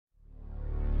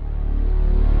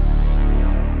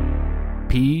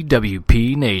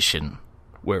PWP Nation,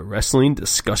 where wrestling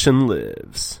discussion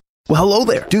lives. Well, hello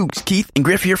there. Dukes, Keith, and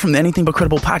Griff here from the Anything But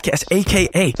Credible podcast,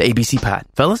 a.k.a. the ABC Pod.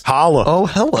 Fellas? Holla. Oh,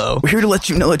 hello. We're here to let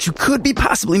you know that you could be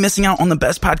possibly missing out on the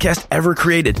best podcast ever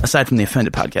created, aside from the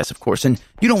Offended podcast, of course, and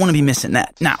you don't want to be missing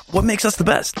that. Now, what makes us the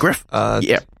best? Griff?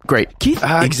 Yeah, great. Keith?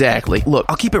 Exactly. Look,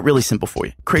 I'll keep it really simple for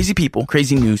you. Crazy people,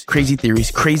 crazy news, crazy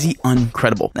theories, crazy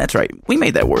uncredible. That's right. We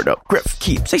made that word up. Griff,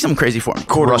 Keith, say something crazy for me.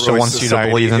 Russia wants you to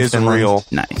believe in Finland. Real.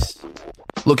 Nice.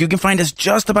 Look, you can find us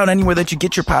just about anywhere that you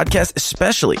get your podcasts,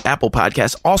 especially Apple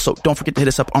Podcasts. Also, don't forget to hit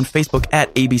us up on Facebook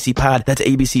at ABC Pod. That's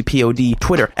ABC POD.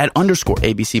 Twitter at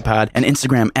 _ABC Pod. And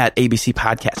Instagram at ABC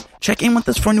Podcast. Check in with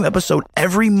us for a new episode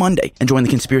every Monday and join the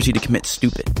conspiracy to commit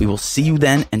stupid. We will see you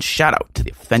then, and shout out to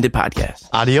the Offended Podcast.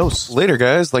 Adios. Later,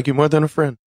 guys. Like you more than a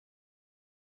friend.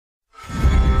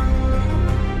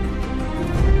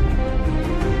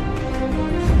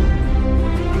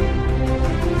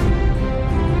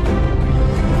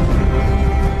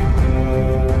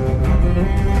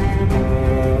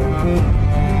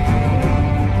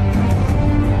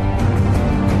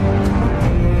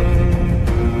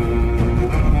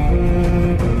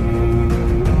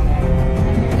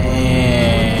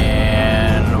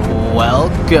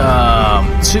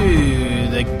 Welcome to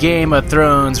the Game of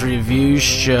Thrones review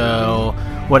show,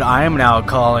 what I am now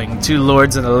calling Two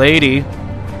Lords and a Lady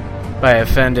by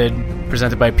Offended,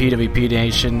 presented by PWP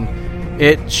Nation.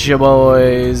 It's your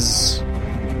boys,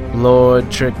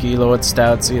 Lord Tricky, Lord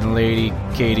Stoutsy, and Lady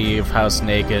Katie of House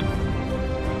Naked.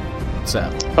 What's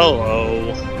up?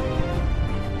 Hello.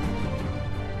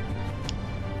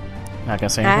 Not gonna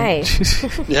say anything?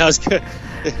 Hi. Yeah, I was good.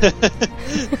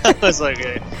 I was like,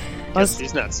 hey.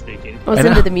 He's not speaking. I was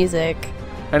into the music.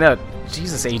 I know.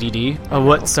 Jesus, ADD. Oh,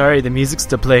 what? Sorry, the music's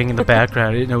still playing in the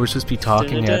background. I didn't know we're supposed to be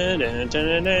talking yet. I like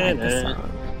the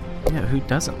song. Yeah, who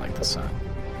doesn't like the song?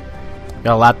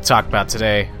 Got a lot to talk about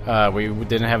today. We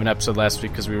didn't have an episode last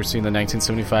week because we were seeing the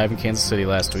 1975 in Kansas City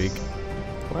last week.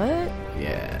 What?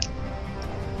 Yeah.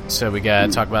 So we got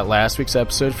to talk about last week's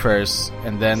episode first,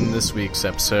 and then this week's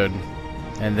episode,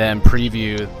 and then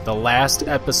preview the last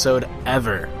episode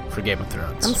ever for Game of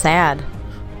Thrones. I'm sad.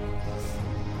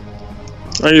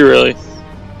 Are you really?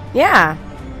 Yeah.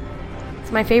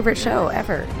 It's my favorite show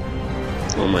ever.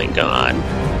 Oh my god.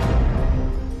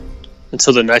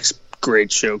 Until the next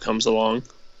great show comes along.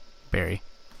 Barry.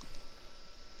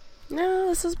 No,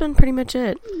 this has been pretty much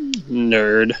it.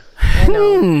 Nerd. I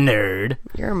know. Nerd.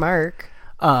 You're a mark.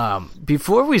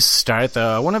 Before we start,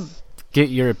 though, I want to get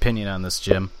your opinion on this,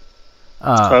 Jim.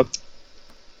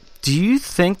 Do you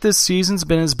think this season's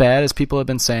been as bad as people have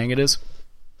been saying it is?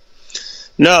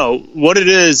 No, what it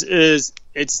is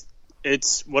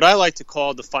it's what I like to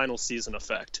call the final season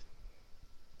effect.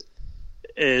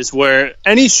 Is where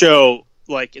any show,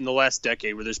 like in the last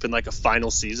decade, where there's been like a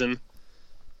final season,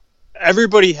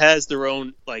 everybody has their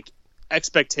own like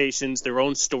expectations, their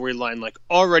own storyline, like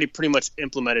already pretty much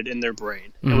implemented in their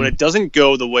brain. Mm-hmm. And when it doesn't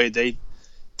go the way they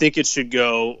think it should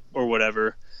go or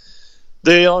whatever,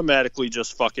 they automatically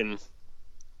just fucking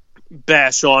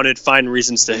bash on it, find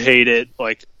reasons to hate it,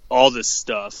 like all this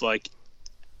stuff. Like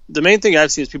the main thing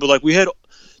I've seen is people like, we had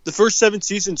the first 7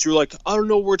 seasons, you're like, I don't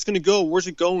know where it's going to go. Where's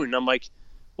it going? And I'm like,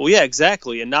 well, yeah,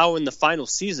 exactly. And now in the final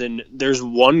season, there's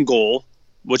one goal,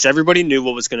 which everybody knew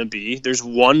what was going to be. There's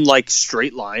one like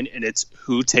straight line, and it's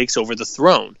who takes over the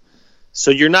throne.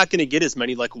 So you're not going to get as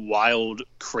many like wild,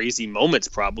 crazy moments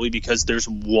probably because there's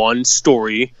one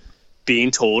story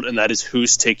being told, and that is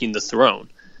who's taking the throne.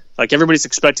 Like everybody's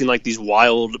expecting like these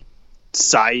wild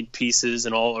side pieces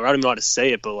and all, or I don't even know how to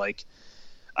say it, but like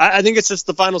I think it's just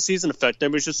the final season effect.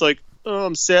 Everybody's just like, oh,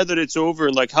 I'm sad that it's over,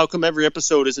 and like how come every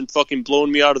episode isn't fucking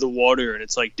blowing me out of the water? And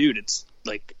it's like, dude, it's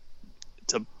like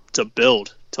to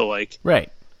build to like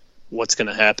right what's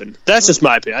gonna happen. That's just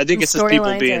my opinion. I think it's just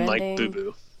people being like boo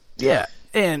boo. Yeah.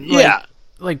 And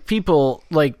like people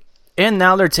like, and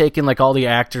now they're taking like all the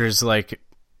actors, like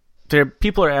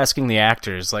people are asking the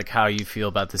actors like how you feel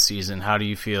about the season, how do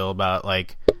you feel about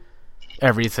like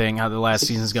everything, how the last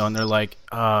season's going. They're like,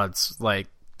 oh, it's like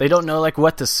they don't know like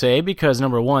what to say because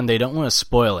number one, they don't want to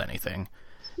spoil anything,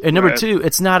 and number two,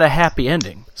 it's not a happy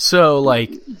ending. So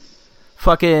like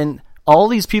fucking all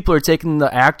these people are taking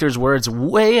the actors' words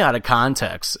way out of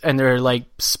context, and they're like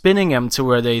spinning them to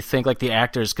where they think like the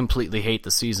actors completely hate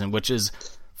the season, which is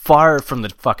far from the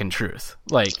fucking truth.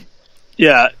 Like,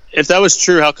 yeah, if that was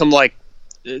true, how come like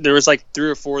there was like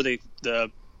 3 or 4 of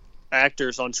the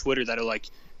actors on Twitter that are like,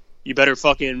 you better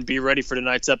fucking be ready for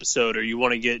tonight's episode, or you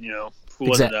want to get, you know, who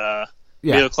was it?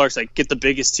 Leo Clark's like, get the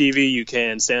biggest TV you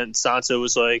can. Sansa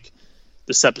was like,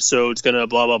 this episode's gonna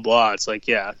blah blah blah. It's like,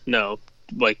 yeah, no,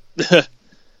 like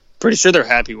Pretty sure they're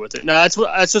happy with it. No,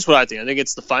 that's just what I think. I think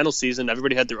it's the final season.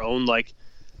 Everybody had their own like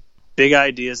big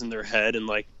ideas in their head, and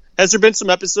like, has there been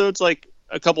some episodes, like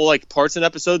a couple like parts in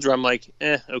episodes where I'm like,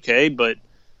 okay, but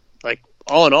like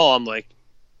all in all, I'm like,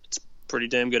 it's a pretty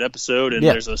damn good episode, and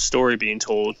there's a story being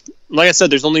told. Like I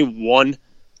said, there's only one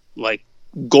like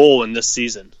goal in this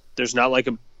season. There's not like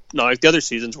the other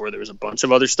seasons where there was a bunch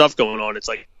of other stuff going on. It's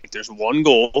like there's one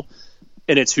goal,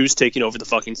 and it's who's taking over the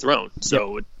fucking throne.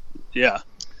 So, yeah.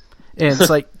 And it's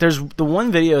like, there's the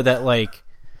one video that like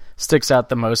sticks out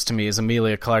the most to me is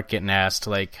Emilia Clarke getting asked,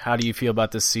 like, how do you feel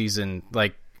about this season?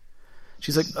 Like,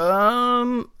 she's like,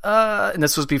 and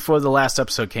this was before the last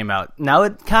episode came out. Now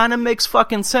it kind of makes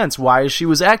fucking sense why she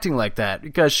was acting like that,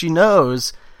 because she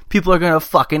knows people are going to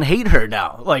fucking hate her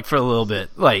now, like, for a little bit.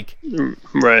 Like,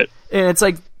 right. And it's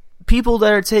like, people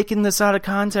that are taking this out of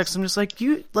context, I'm just like,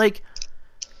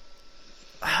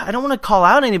 I don't want to call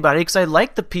out anybody because I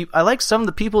like some of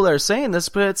the people that are saying this,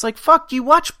 but it's like, fuck, you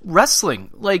watch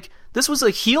wrestling. Like, this was a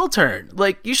heel turn.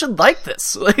 Like, you should like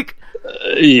this. Like,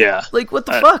 yeah. Like, what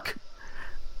the fuck?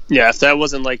 Yeah, if that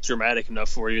wasn't like dramatic enough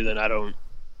for you, then I don't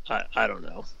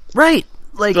know. Right.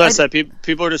 Like, I said,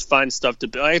 people are just finding stuff to.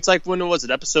 Like, it's like, when was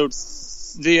it? Episode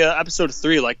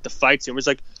 3, like the fight scene. It was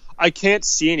like, I can't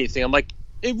see anything. I'm like,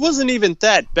 it wasn't even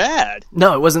that bad.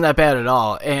 No, it wasn't that bad at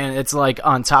all. And it's like,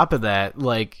 on top of that,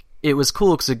 like, it was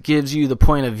cool because it gives you the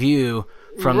point of view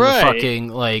from the fucking,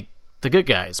 like, the good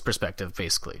guy's perspective,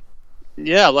 basically.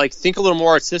 Yeah, like, think a little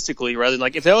more artistically rather than,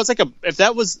 like, if that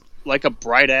was like a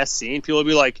bright ass scene, people would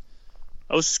be like,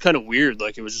 that was just kind of weird.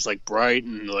 Like, it was just like bright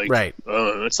and like, right.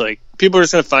 It's like, people are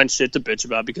just gonna find shit to bitch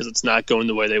about because it's not going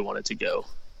the way they want it to go.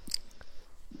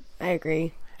 I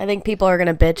agree. I think people are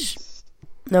gonna bitch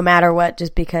no matter what,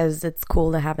 just because it's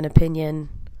cool to have an opinion.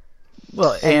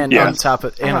 Well, and on top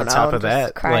of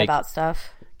that, cry like, about stuff.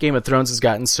 Game of Thrones has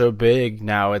gotten so big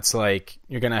now. It's like,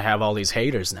 you're gonna have all these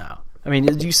haters now. I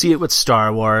mean, you see it with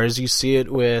Star Wars. You see it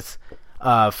with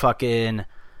fucking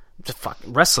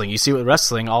wrestling. You see it with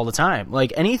wrestling all the time.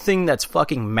 Like, anything that's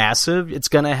fucking massive, it's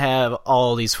gonna have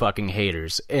all these fucking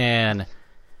haters. And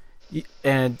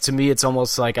to me, it's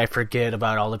almost like I forget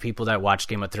about all the people that watch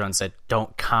Game of Thrones that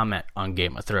don't comment on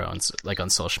Game of Thrones, like on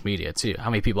social media too. How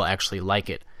many people actually like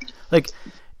it? Like,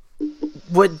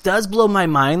 what does blow my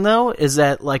mind though is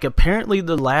that, like, apparently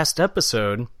the last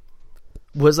episode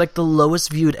was like the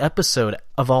lowest viewed episode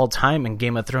of all time in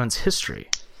Game of Thrones history,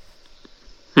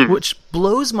 which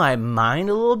blows my mind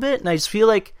a little bit. And I just feel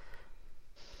like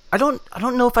I don't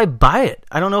know if I buy it.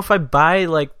 I don't know if I buy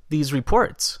like these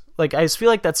reports. Like, I just feel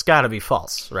like that's got to be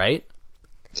false, right?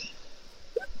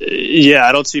 Yeah,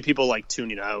 I don't see people like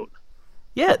tuning out.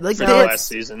 Yeah, like for the last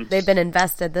season. They've been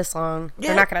invested this long. Yeah.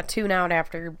 They're not going to tune out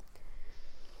after.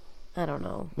 I don't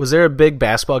know. Was there a big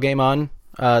basketball game on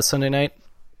Sunday night?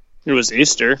 It was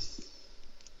Easter.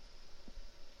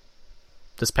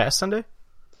 This past Sunday?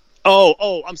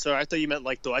 Oh, I'm sorry. I thought you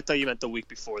meant the week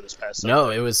before this past Sunday. No,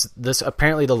 it was this.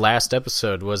 Apparently, the last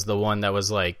episode was the one that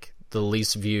was like the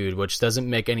least viewed, which doesn't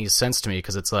make any sense to me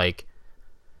because it's like,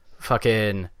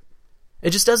 fucking,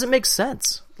 it just doesn't make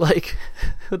sense. Like,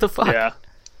 what the fuck? Yeah.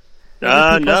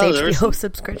 People's HBO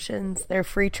subscriptions, their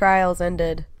free trials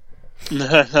ended.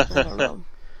 I don't know.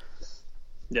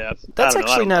 Yeah, that's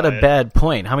actually not a bad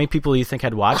point. How many people do you think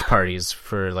had watch parties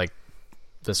for like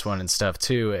this one and stuff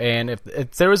too? And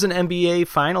if there was an NBA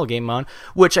final game on,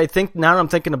 which I think, now that I'm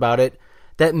thinking about it,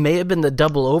 that may have been the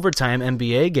double overtime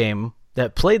NBA game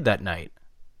that played that night.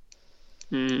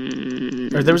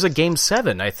 Or there was a game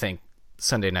 7, I think,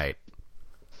 Sunday night.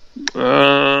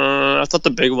 I thought the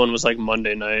big one was like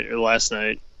Monday night or last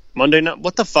night. Monday night?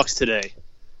 What the fuck's today?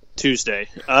 Tuesday.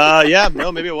 Yeah,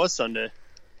 no, maybe it was Sunday.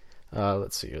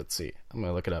 Let's see. I'm going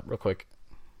to look it up real quick.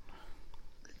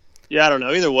 Yeah, I don't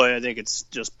know. Either way, I think it's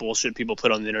just bullshit people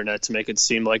put on the internet to make it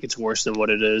seem like it's worse than what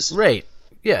it is. Right.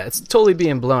 Yeah, it's totally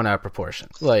being blown out of proportion.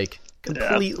 Like,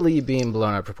 completely being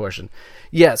blown out of proportion.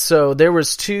 Yeah, so there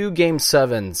was 2 Game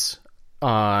 7s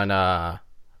on...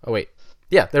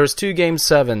 there was 2 Game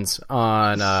 7s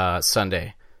on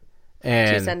Sunday.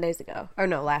 And 2 Sundays ago. Or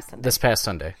no, last Sunday. This past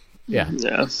Sunday. Yeah.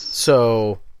 Yeah.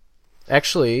 So,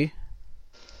 actually,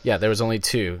 yeah, there was only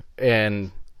 2.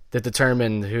 And that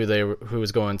determined who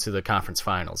was going to the conference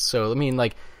finals. So, I mean,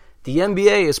 like, the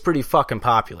NBA is pretty fucking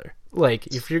popular. Like,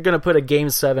 if you're going to put a Game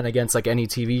 7 against, like, any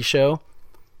TV show,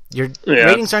 your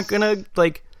ratings aren't going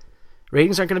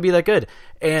to be that good.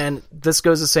 And this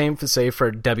goes the same to say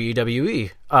for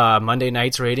WWE. Monday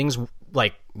night's ratings,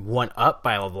 like, went up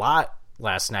by a lot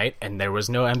last night, and there was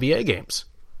no NBA games.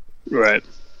 Right.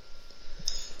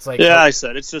 It's like, yeah, I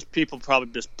said, it's just people probably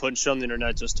just putting shit on the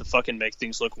internet just to fucking make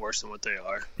things look worse than what they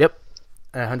are. Yep.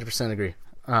 I 100% agree.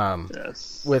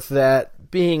 With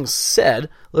that being said,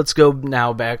 let's go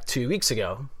now back 2 weeks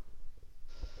ago.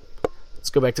 Let's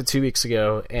go back to 2 weeks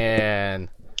ago, and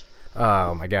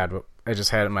oh my god, I just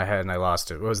had it in my head and I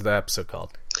lost it. What was the episode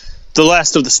called? The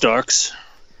Last of the Starks. Is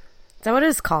that what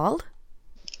it's called?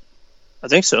 I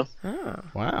think so. Oh.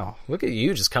 Wow, look at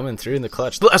you just coming through in the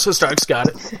clutch. The Last of the Starks got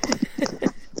it.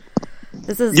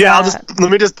 This is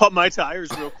let me just pump my tires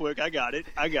real quick. I got it.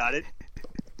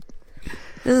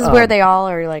 This is where they all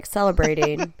are like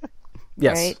celebrating.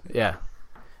 Yes, right? yeah.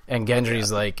 And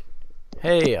Gendry's like,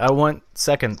 "Hey, I want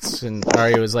seconds," and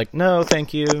Arya was like, "No,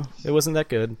 thank you. It wasn't that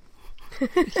good."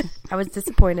 I was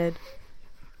disappointed.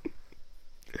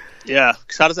 Yeah,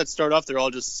 because how does that start off? They're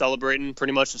all just celebrating,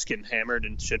 pretty much just getting hammered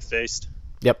and shit-faced.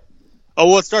 Yep. Oh,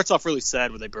 well, it starts off really sad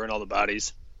when they burn all the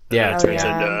bodies. Yeah, it turns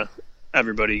into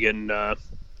everybody getting...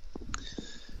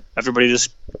 everybody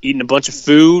just eating a bunch of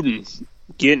food and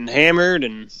getting hammered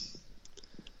and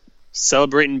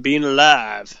celebrating being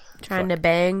alive. Trying to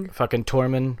bang. Fucking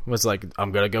Tormund was like,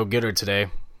 "I'm gonna go get her today,"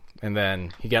 and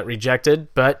then he got rejected,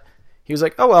 but he was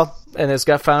like, "Oh well," and this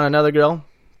guy found another girl,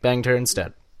 banged her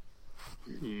instead.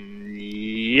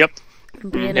 Yep.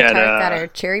 Brienne of Tarth got her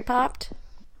cherry popped.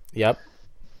 Yep.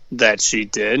 That she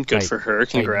did. Good for her.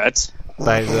 Congrats.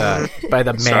 By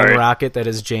the man rocket that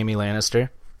is Jaime Lannister.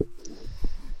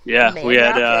 Yeah, Man we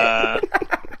had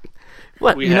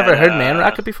What? You never heard Man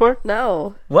Rocket before?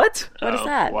 No. What? What is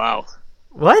that? Wow.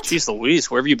 What? Jeez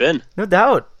Louise, where have you been? No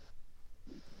doubt.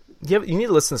 You need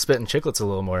to listen to Spit and Chicklets a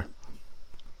little more.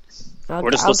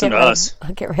 Or just listen to us.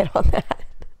 I'll get right on that.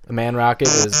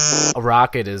 A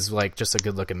rocket is like just a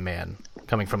good looking man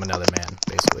coming from another man,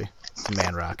 basically. It's a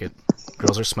man rocket.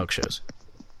 Girls are smoke shows.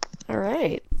 All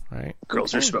right. Right?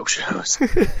 Girls are smoke shows.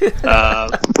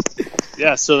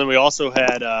 Yeah, so then we also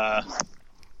had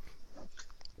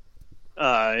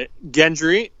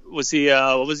Gendry. Was he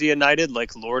what was he knighted?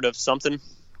 Like Lord of something?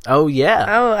 Oh yeah.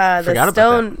 Oh, the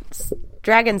stone,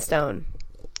 Dragonstone,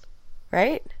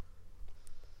 right?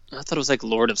 I thought it was like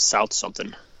Lord of South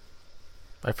something.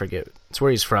 I forget. It's where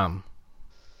he's from.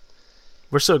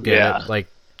 We're so good at like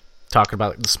talking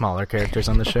about the smaller characters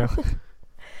on the show.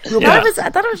 I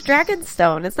thought it was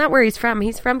Dragonstone. It's not where he's from.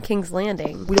 He's from King's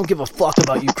Landing. We don't give a fuck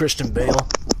about you, Christian Bale.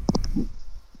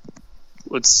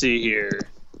 Let's see here.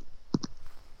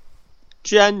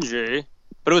 Gendry.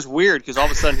 But it was weird because all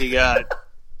of a sudden he got...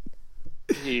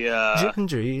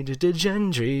 Gendry.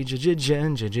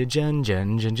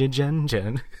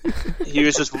 He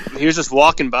was just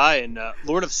walking by and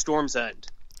Lord of Storm's End.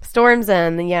 Storm's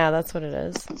End, yeah, that's what it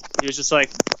is. He was just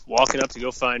like walking up to go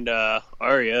find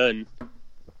Arya and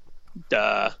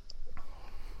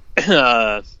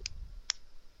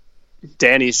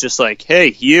Dany's just like,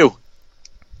 "Hey, you."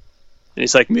 And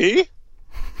he's like, "Me?"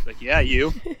 Like, "Yeah,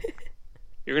 you.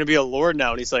 You're gonna be a lord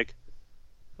now." And he's like,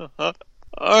 "All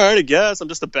right, I guess I'm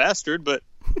just a bastard, but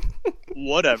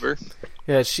whatever."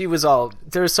 Yeah, she was all.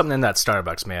 There was something in that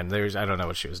Starbucks, man. I don't know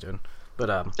what she was doing, but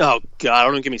Oh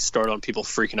God, don't get me started on people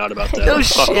freaking out about that. No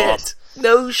shit.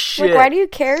 No shit. Like, why do you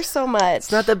care so much?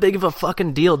 It's not that big of a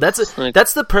fucking deal. That's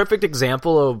the perfect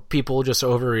example of people just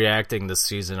overreacting this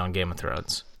season on Game of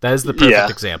Thrones. That is the perfect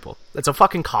example. It's a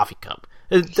fucking coffee cup.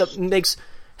 It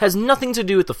has nothing to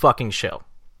do with the fucking show.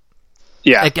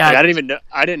 Yeah, I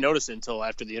didn't notice it until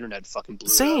after the internet fucking blew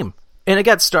Same. up. And it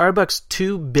got Starbucks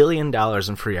 $2 billion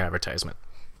in free advertisement.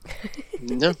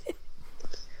 No.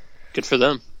 Good for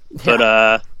them.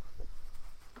 But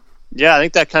yeah, I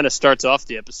think that kind of starts off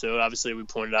the episode. Obviously, we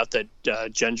pointed out that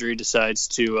Gendry decides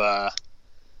to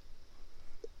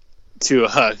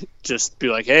just be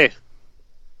like, "Hey,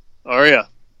 Arya,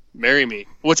 marry me."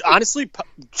 Which, honestly,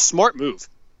 smart move.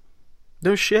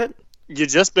 No shit. You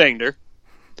just banged her,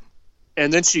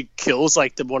 and then she kills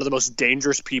like one of the most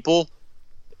dangerous people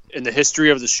in the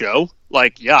history of the show.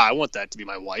 Like, yeah, I want that to be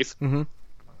my wife. Mm-hmm.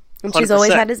 And she's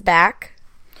always had his back.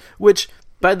 Which,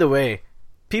 by the way,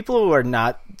 people who are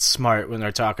not smart when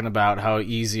they're talking about how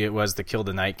easy it was to kill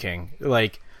the Night King.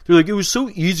 Like, they're like, "It was so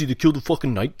easy to kill the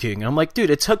fucking Night King." And I'm like, dude,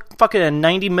 it took fucking a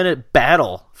 90-minute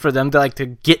battle for them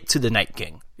to get to the Night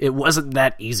King. It wasn't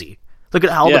that easy. Look at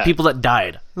all the people that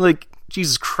died. Like,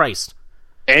 Jesus Christ.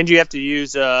 And you have to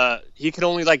use, he could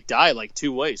only, die,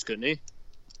 2 ways, couldn't he?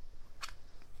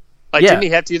 Didn't he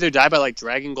have to either die by,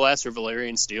 Dragon Glass or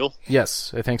Valyrian Steel?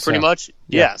 Yes, I think so. Pretty much?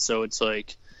 Yeah, so it's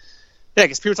like... Yeah,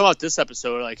 because people talk about this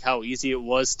episode, how easy it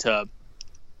was to...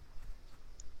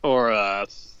 Or, I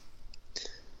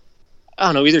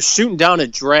don't know, either shooting down a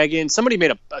dragon... Somebody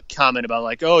made a comment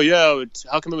about, oh, yeah,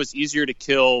 how come it was easier to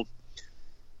kill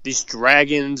these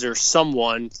dragons or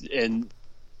someone,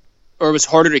 or it was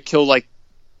harder to kill,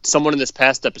 someone in this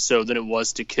past episode than it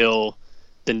was to kill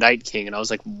the Night King. And I was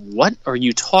like, what are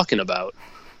you talking about?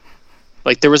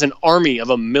 Like, there was an army of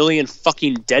 1 million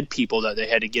fucking dead people that they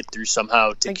had to get through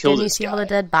somehow to kill this guy. Didn't you see all the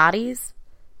dead bodies?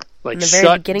 Like, in the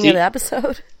very beginning of the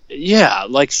episode? Yeah,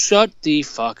 like, shut the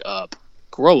fuck up.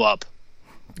 Grow up.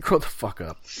 Grow the fuck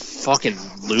up. Fucking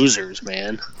losers,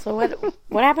 man. So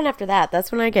what happened after that?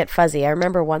 That's when I get fuzzy. I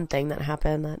remember one thing that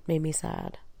happened that made me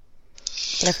sad.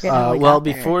 But I forget how we got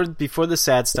there. Before the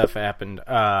sad stuff happened,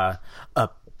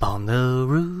 Up on the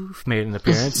Roof made an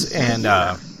appearance, and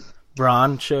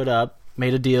Bronn showed up,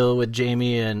 made a deal with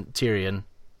Jaime and Tyrion.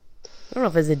 I don't know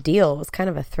if it was a deal. It was kind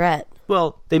of a threat.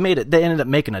 Well, they ended up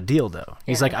making a deal, though.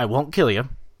 He's like, I won't kill you,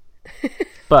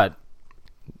 but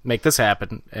make this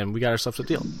happen, and we got ourselves a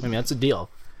deal. I mean, that's a deal.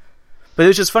 But it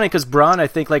was just funny, because Bronn, I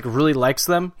think, like, really likes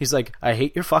them. He's like, I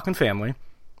hate your fucking family.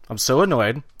 I'm so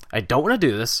annoyed. I don't want to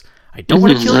do this. I don't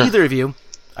want to kill either of you.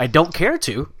 I don't care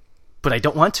to, but I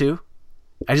don't want to.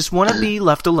 I just want to be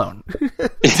left alone.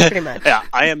 Pretty much.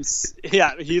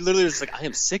 Yeah, he literally was like, I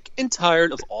am sick and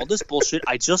tired of all this bullshit.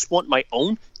 I just want my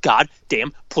own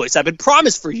goddamn place I've been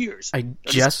promised for years. I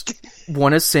just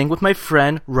want to sing with my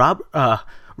friend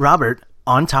Robert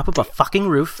on top of a fucking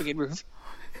roof. That's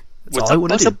all I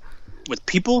want to do. With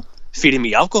people feeding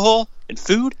me alcohol and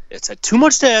food, it's too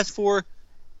much to ask for.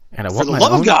 And I want for the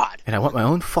love of God. And I want my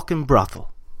own fucking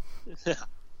brothel.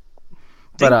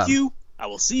 Thank you. I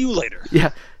will see you later.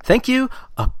 Yeah, thank you.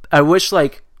 I wish,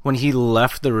 like, when he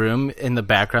left the room, in the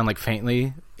background, like,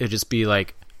 faintly, it'd just be,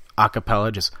 like, a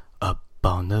cappella, just, up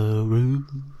on the roof.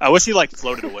 I wish he, like,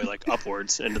 floated away, like,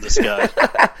 upwards into the sky.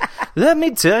 Let me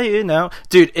tell you now.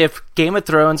 Dude, if Game of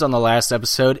Thrones on the last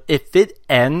episode, if it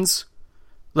ends,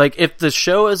 like, if the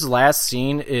show's last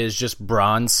scene is just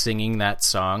Bronn singing that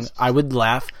song, I would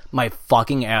laugh my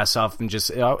fucking ass off and just,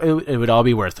 it would all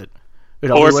be worth it.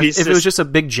 Or if it was just a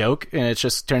big joke and it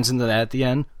just turns into that at the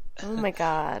end. Oh my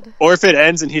god. Or if it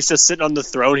ends and he's just sitting on the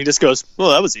throne, he just goes,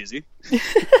 well, that was easy.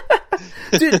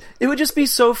 Dude, it would just be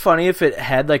so funny if it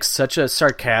had like such a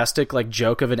sarcastic like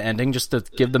joke of an ending, just to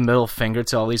give the middle finger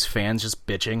to all these fans just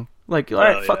bitching. Like, all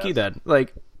right, fuck you then.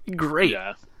 Like, great.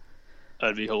 Yeah.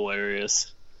 That'd be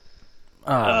hilarious.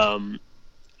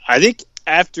 I think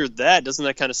after that, doesn't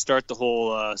that kind of start the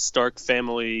whole Stark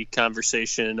family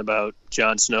conversation about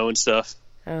Jon Snow and stuff?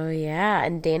 Oh, yeah.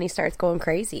 And Dany starts going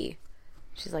crazy.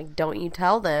 She's like, don't you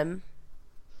tell them.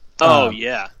 Oh,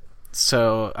 yeah.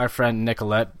 So our friend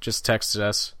Nicolette just texted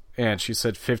us, and she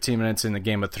said 15 minutes in the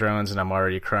Game of Thrones, and I'm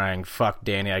already crying. Fuck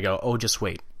Dany. I go, oh, just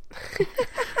wait.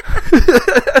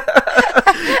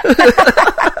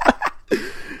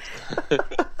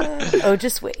 Oh,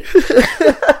 just wait.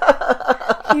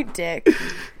 You dick.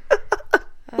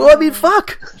 Well, I mean,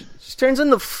 fuck. She turns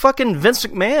into fucking Vince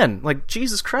McMahon. Like,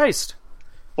 Jesus Christ.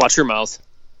 Watch your mouth.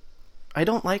 I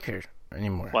don't like her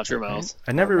anymore. Watch your mouth.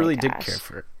 I never really did care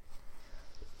for her.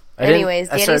 Anyways,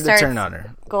 I started to turn on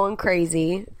her. Going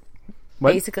crazy.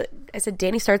 What? Basically, I said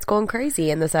Dany starts going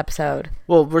crazy in this episode.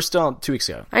 Well, we're still 2 weeks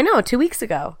ago. I know, 2 weeks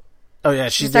ago. Oh, yeah.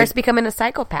 She starts becoming a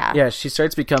psychopath. Yeah, she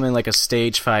starts becoming like a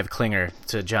stage 5 clinger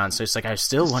to Jon. So it's like, I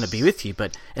still want to be with you,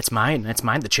 but it's mine. It's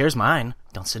mine. The chair's mine.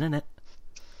 Don't sit in it.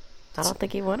 I don't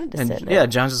think he wanted to sit in it. Yeah,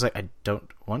 Jon's just like, I don't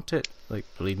want it. Like,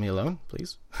 leave me alone,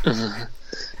 please.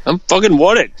 I'm fucking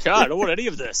wanted. God, I don't want any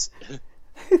of this.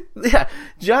 Yeah,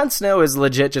 Jon Snow is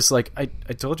legit just like, I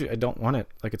told you I don't want it.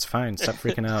 Like, it's fine. Stop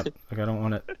freaking out. Like, I don't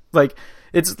want it. Like,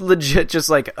 it's legit just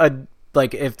like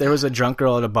if there was a drunk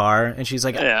girl at a bar and she's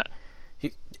like, yeah.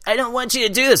 I don't want you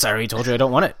to do this. I already told you I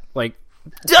don't want it. Like,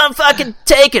 don't fucking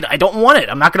take it. I don't want it.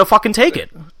 I'm not going to fucking take it.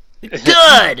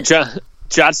 Good.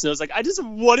 Jon Snow's like, I just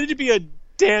wanted to be a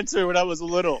dancer when I was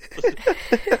little.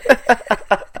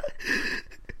 I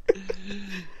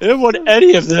didn't want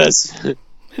any of this.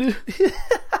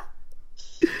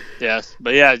 Yeah,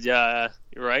 but yeah,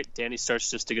 you're right. Dany starts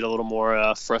just to get a little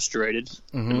more frustrated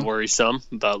and worrisome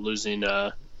about losing,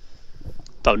 about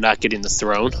not getting the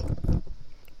throne.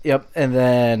 Yep, and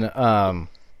then what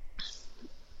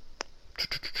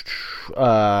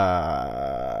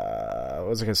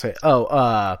was I gonna say?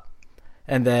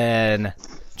 And then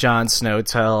Jon Snow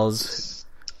tells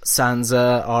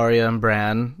Sansa, Arya, and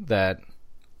Bran that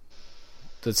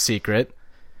the secret.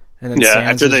 And then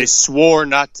after they swore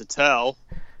not to tell.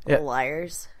 Yeah.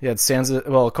 Liars. Yeah, Sansa.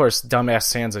 Well, of course, dumbass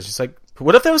Sansa. She's like,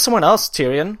 what if there was someone else,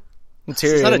 Tyrion? And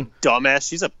Tyrion. She's not a dumbass.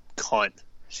 She's a cunt.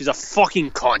 She's a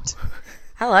fucking cunt.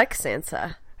 I like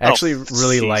Sansa. I actually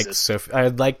really like Sophie. I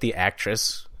like the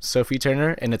actress Sophie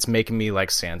Turner, and it's making me like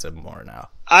Sansa more now.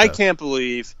 I can't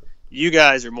believe you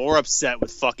guys are more upset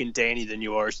with fucking Dany than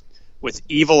you are with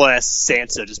evil ass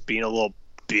Sansa just being a little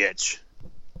bitch.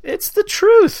 It's the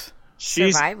truth.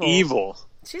 She's Survival. evil.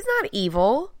 She's not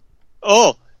evil.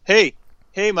 Oh, hey,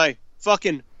 my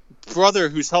fucking brother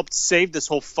who's helped save this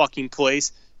whole fucking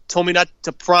place told me not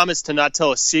to promise to not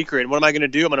tell a secret. What am I going to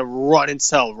do? I'm going to run and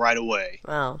tell right away.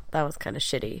 Well, that was kind of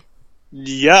shitty.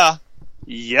 Yeah.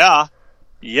 Which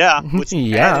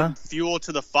Yeah. added fuel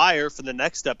to the fire for the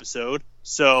next episode.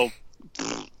 So,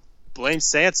 blame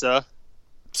Sansa.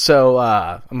 So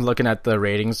I'm looking at the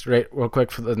ratings real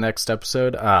quick for the next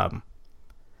episode.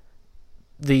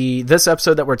 This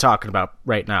episode that we're talking about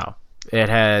right now, it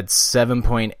had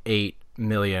 7.8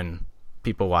 million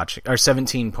people watching, or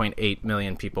 17.8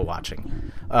 million people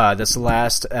watching. This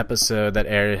last episode that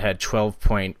aired had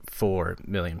 12.4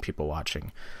 million people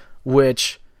watching,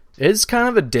 which is kind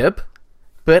of a dip,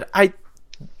 but I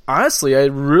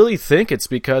really think it's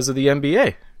because of the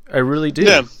NBA. I really do.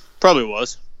 Yeah, probably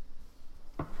was.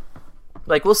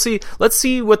 Like, we'll see. Let's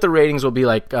see what the ratings will be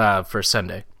like for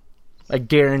Sunday. I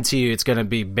guarantee you it's going to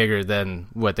be bigger than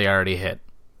what they already hit.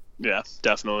 Yeah,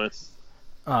 definitely.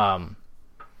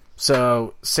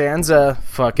 So Sansa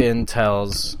fucking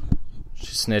tells, she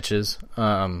snitches,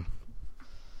 and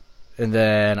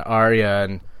then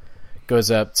Arya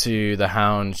goes up to the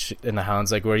Hound, and the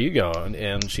Hound's like, "Where are you going?"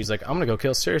 And she's like, "I'm gonna go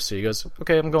kill Cersei." He goes,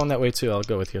 "Okay, I'm going that way too. I'll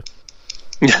go with you."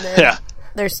 Yeah.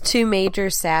 There's 2 major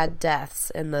sad deaths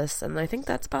in this, and I think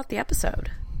that's about the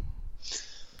episode.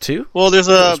 2? Well, there's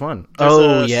one.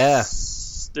 Yeah.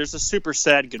 There's a super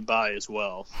sad goodbye as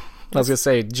well. I was gonna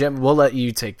say, Jim, we'll let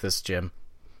you take this, Jim.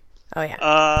 Oh,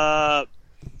 yeah.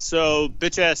 So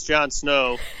bitch-ass Jon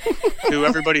Snow, who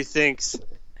everybody thinks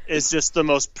is just the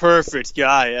most perfect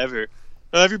guy ever.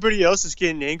 Everybody else is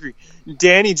getting angry.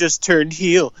 Dany just turned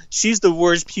heel. She's the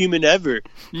worst human ever.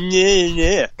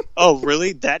 Nah. Oh,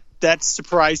 really? That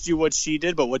surprised you what she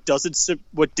did, but what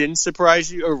didn't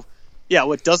surprise you, or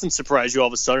what doesn't surprise you all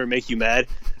of a sudden or make you mad?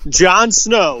 Jon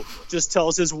Snow just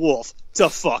tells his wolf to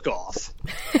fuck off.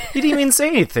 He didn't even say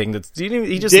anything.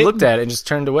 He just looked at it and just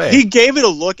turned away. He gave it a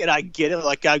look, and I get it.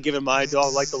 Like I've given my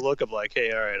dog like the look of like,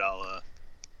 hey, all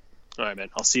right, man,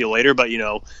 I'll see you later. But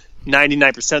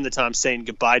 99% of the time saying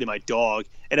goodbye to my dog,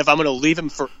 and if I'm going to leave him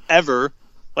forever,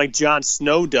 like Jon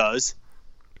Snow does,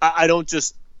 I don't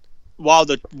just. While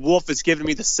the wolf is giving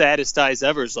me the saddest eyes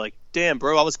ever, is like, damn,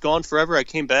 bro, I was gone forever. I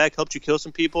came back, helped you kill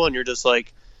some people, and you're just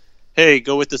like, hey,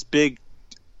 go with this big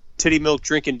titty milk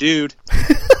drinking dude.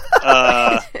 You're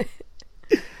not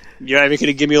even going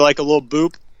to give me like a little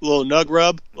boop, a little nug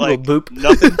rub, like little boop,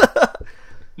 nothing,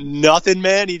 nothing,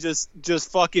 man. He just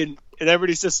fucking, and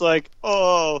everybody's just like,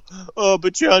 oh,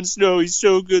 but Jon Snow, he's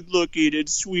so good looking and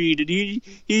sweet, and he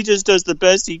just does the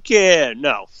best he can.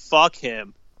 No, fuck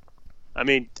him. I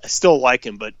mean, I still like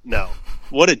him, but no.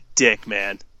 What a dick,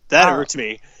 man. That irked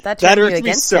me. That irked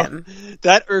me so him.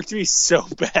 That irked me so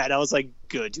bad. I was like,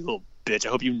 good, you little bitch. I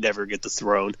hope you never get the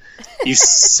throne. You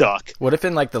suck. What if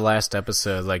in like the last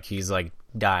episode, like he's like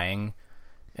dying,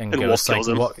 and Wolf Ghost kills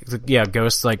him?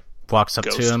 Ghost like walks up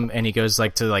to him, and he goes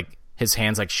like to like his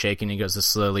hands like shaking. He goes to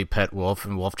slowly pet Wolf,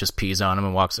 and Wolf just pees on him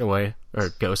and walks away, or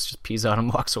Ghost just pees on him,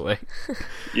 and walks away.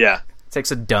 Yeah. Takes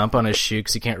a dump on his shoe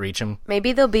because he can't reach him.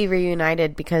 Maybe they'll be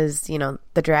reunited because,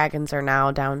 the dragons are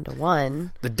now down to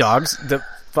 1. The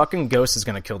fucking Ghost is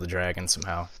going to kill the dragon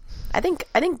somehow. I think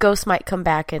Ghost might come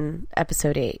back in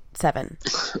episode 7.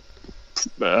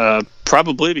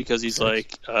 Probably because he's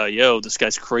like, yo, this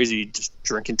guy's crazy, just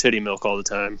drinking titty milk all the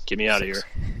time. Get me out of here.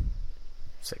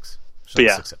 6. But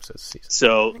yeah, 6 episodes a season.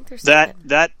 So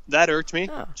that irked me.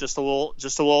 Oh. Just a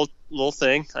little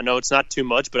thing. I know it's not too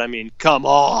much, but I mean, come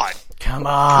on,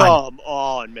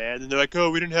 man. And they're like,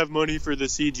 oh, we didn't have money for the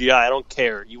CGI. I don't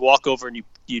care. You walk over and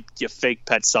you fake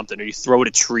pet something, or you throw it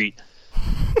a treat.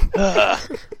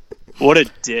 What a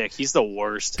dick. He's the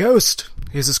worst. Ghost.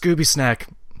 Here's a Scooby snack.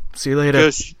 See you later.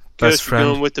 Ghost, you're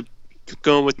going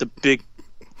with the big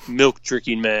milk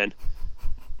drinking man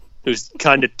who's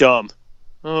kind of dumb.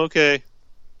 Oh, okay.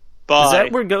 Bye. Is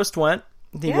that where Ghost went?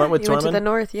 He went with Tormund? Went to the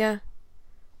north, yeah.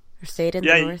 Or stayed in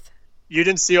the north. You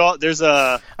didn't see all... There's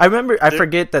a... I remember... I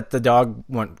forget that the dog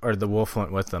went... Or the wolf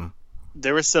went with them.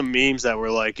 There were some memes that were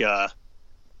like... it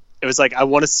was like, I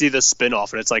want to see this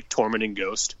spin-off, and it's like Tormund and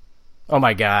Ghost. Oh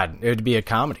my god. It would be a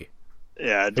comedy.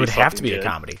 Yeah, it would have to be a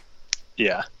comedy.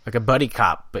 Yeah. Like a buddy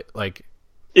cop, but like...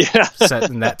 Yeah. set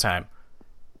in that time.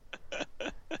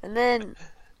 And then...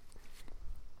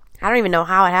 I don't even know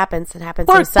how it happens. It happens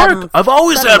so suddenly. I've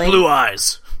always had blue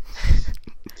eyes.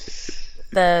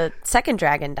 The second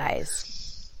dragon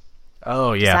dies.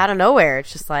 Oh, yeah. Just out of nowhere.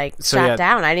 It's just like shot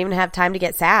down. I didn't even have time to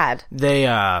get sad. They,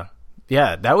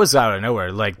 that was out of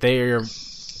nowhere. Like, they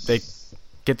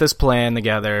get this plan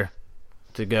together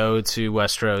to go to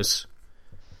Westeros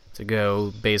to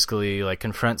go basically like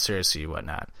confront Cersei and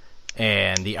whatnot.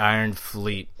 And the Iron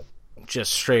Fleet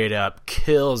just straight up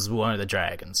kills one of the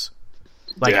dragons.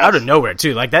 Like out of nowhere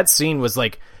too. Like that scene was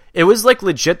like, it was like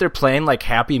legit they're playing like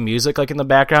happy music like in the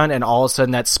background, and all of a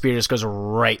sudden that spear just goes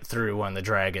right through one of the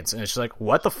dragons. And it's just like,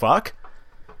 what the fuck?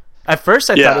 At first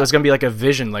I thought it was going to be like a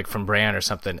vision like from Bran or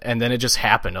something, and then it just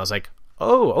happened. I was like,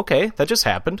 oh, okay, that just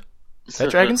happened. That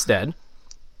dragon's dead.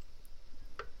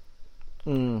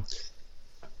 Yeah,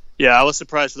 I was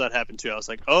surprised when that happened too. I was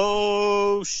like,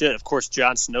 oh shit, of course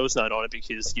Jon Snow's not on it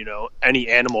because, you know, any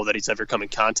animal that he's ever come in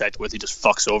contact with, he just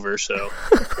fucks over, so...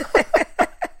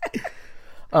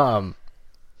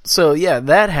 So yeah,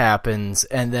 that happens,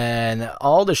 and then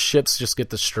all the ships just get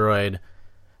destroyed,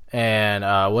 and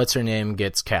what's her name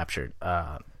gets captured?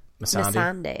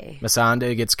 Missandei.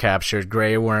 Missandei gets captured.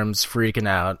 Grey Worm's freaking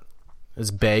out. His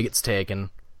bay gets taken,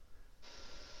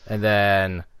 and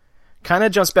then kind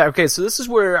of jumps back. Okay, so this is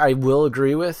where I will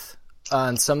agree with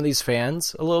on some of these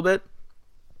fans a little bit.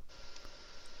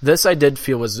 This I did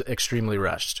feel was extremely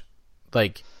rushed,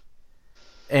 like.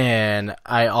 And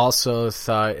I also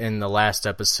thought in the last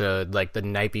episode, like the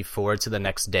night before to the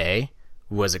next day,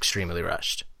 was extremely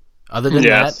rushed. Other than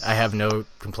that, I have no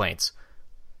complaints.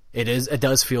 It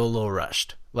does feel a little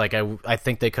rushed. Like I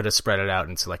think they could have spread it out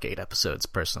into like 8 episodes.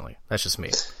 Personally, that's just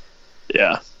me.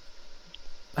 Yeah.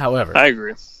 However, I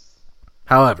agree.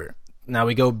 However, now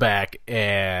we go back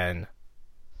and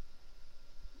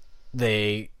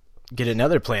they get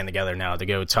another plan together now to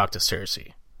go talk to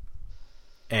Cersei,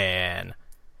 and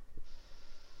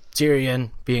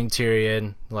Tyrion, being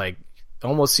Tyrion, like,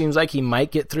 almost seems like he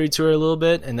might get through to her a little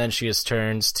bit, and then she just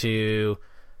turns to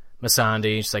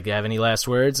Missandei. She's like, do you have any last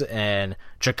words? And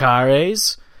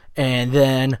Dracarys, and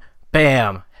then,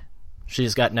 bam,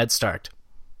 she's got Ned Stark.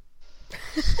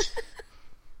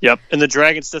 Yep, and the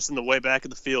dragon's just in the way back of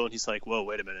the field, and he's like, whoa,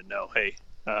 wait a minute, no, hey,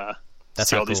 That's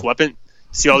see all cool. these weapons?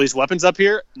 See all these weapons up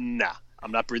here? Nah,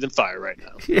 I'm not breathing fire right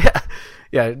now.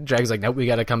 Yeah, Dragon's like, nope, we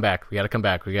gotta come back. We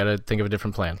gotta think of a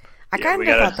different plan. I kind of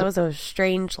thought that was a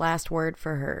strange last word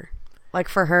for her. Like,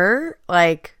 for her,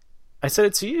 like... I said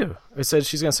it to you. I said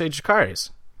she's gonna say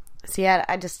Dracarys. See,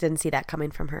 I just didn't see that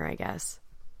coming from her, I guess.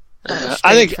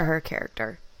 I think for her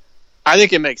character. I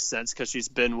think it makes sense because she's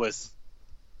been with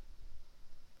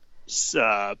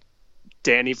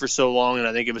Dany for so long, and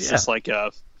I think it was just like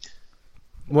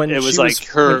when it was like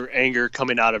her anger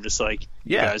coming out of just like,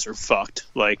 you guys are fucked.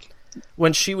 Like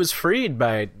when she was freed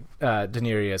by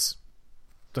Daenerys,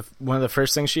 one of the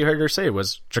first things she heard her say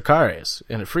was Dracarys,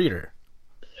 and it freed her.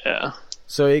 Yeah.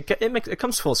 So it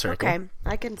comes full circle. Okay,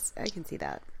 I can see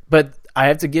that. But I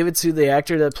have to give it to the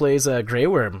actor that plays Grey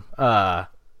Worm.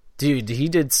 Dude, he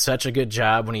did such a good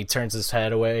job when he turns his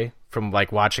head away from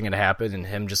like watching it happen and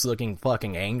him just looking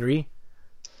fucking angry.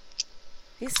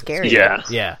 He's scary.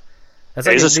 Yeah. That's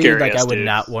like a dude like I would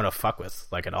not want to fuck with,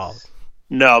 like, at all.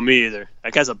 No, me either.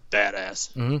 That guy's a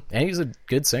badass. Mm-hmm. And he's a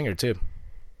good singer too.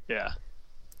 Yeah.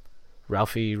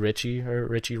 Ralphie Ralphie,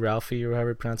 or however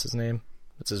you pronounce his name.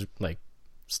 It's his like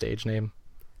stage name.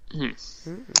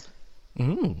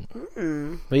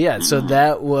 But yeah, so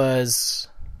that was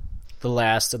the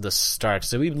last of the Starks.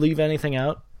 Did we leave anything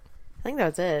out? I think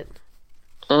that was it.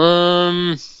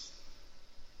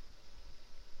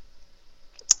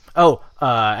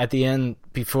 At the end,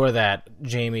 before that,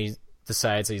 Jaime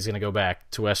decides that he's going to go back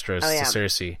to Westeros to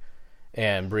Cersei,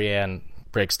 and Brienne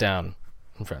breaks down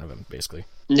in front of him, basically.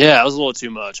 Yeah, it was a little too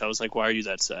much. I was like, why are you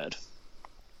that sad?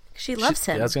 She loves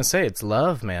him. I was going to say, it's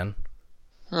love, man.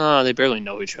 They barely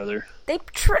know each other.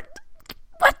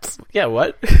 What? Yeah,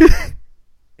 what?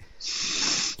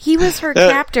 He was her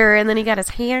captor, and then he got his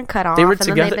hand cut off, They were and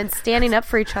together. then they've been standing up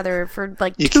for each other for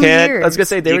like 2 can't- years. I was going to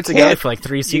say, they were together for like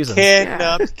 3 seasons.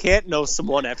 You can't know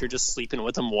someone after just sleeping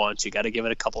with them once. You got to give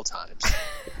it a couple times.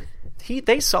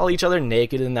 They saw each other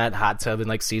naked in that hot tub in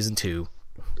like season 2.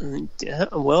 Yeah,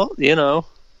 well, you know,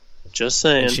 just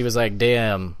saying. And she was like,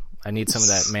 damn, I need some of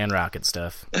that man rocket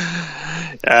stuff.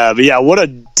 But yeah, what a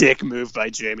dick move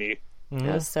by Jaime. It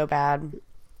was so bad.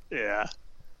 Yeah.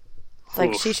 It's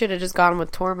like she should have just gone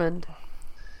with Tormund.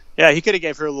 Yeah, he could have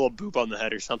gave her a little boop on the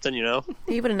head or something, you know?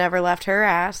 He would have never left her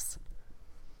ass.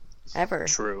 Ever.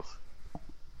 True.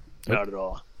 Not at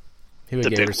all. He would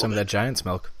give her some of that Giant's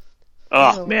milk.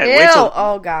 Oh, man.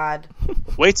 Oh, God.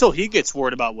 Wait till he gets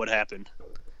word about what happened.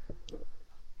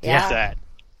 Yeah. That.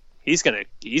 He's gonna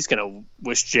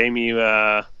wish Jaime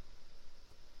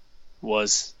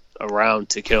was around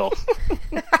to kill.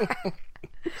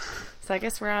 So I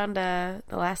guess we're on to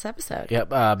the last episode.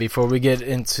 Yep. Before we get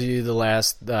into the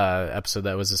last episode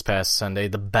that was this past Sunday,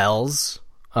 the Bells.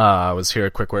 Was here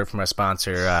a quick word from our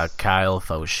sponsor, Kyle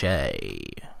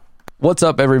Fauché. What's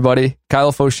up, everybody?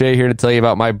 Kyle Fauché here to tell you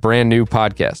about my brand new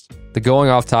podcast, the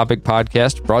Going Off Topic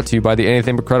podcast, brought to you by the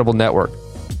Anything But Credible Network.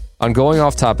 On Going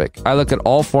Off Topic, I look at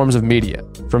all forms of media,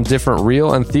 from different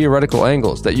real and theoretical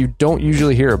angles that you don't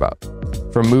usually hear about.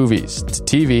 From movies, to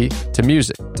TV, to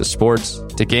music, to sports,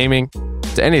 to gaming,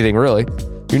 to anything really.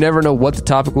 You never know what the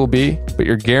topic will be, but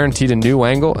you're guaranteed a new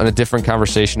angle and a different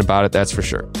conversation about it, that's for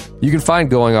sure. You can find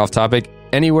Going Off Topic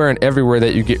anywhere and everywhere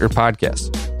that you get your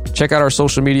podcasts. Check out our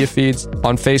social media feeds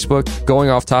on Facebook, Going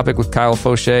Off Topic with Kyle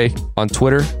Fauché, on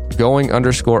Twitter,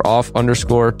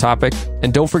 going_off_topic,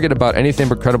 and don't forget about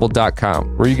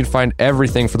anythingbutcredible.com, where you can find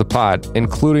everything for the pod,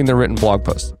 including the written blog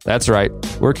posts. That's right,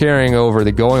 we're carrying over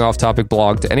the Going Off Topic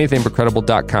blog to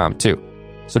anythingbutcredible.com too.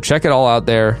 So check it all out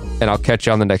there, and I'll catch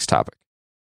you on the next topic.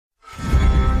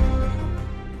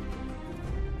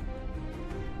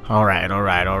 All right.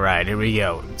 Here we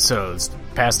go. So, it's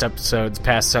past episodes,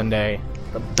 past Sunday.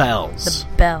 The bells.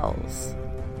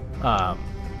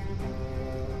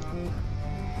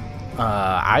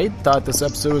 I thought this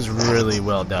episode was really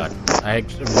well done. I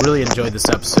really enjoyed this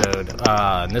episode.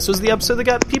 And this was the episode that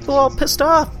got people all pissed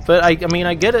off. But I mean,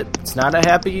 I get it. It was not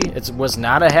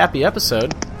a happy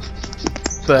episode.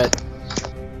 But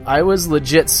I was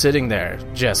legit sitting there,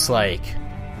 just like,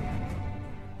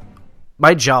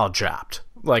 my jaw dropped.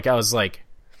 Like, I was like,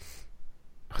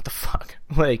 what the fuck?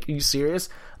 Like, are you serious?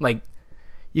 Like,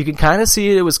 you can kind of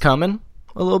see it was coming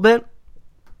a little bit.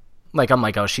 Like, I'm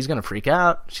like, oh, she's going to freak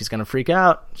out. She's going to freak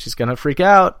out. She's going to freak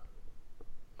out.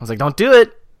 I was like, don't do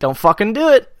it. Don't fucking do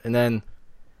it. And then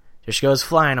here she goes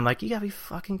flying. I'm like, you gotta be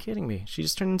fucking kidding me. She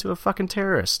just turned into a fucking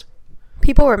terrorist.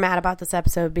 People were mad about this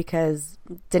episode because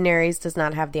Daenerys does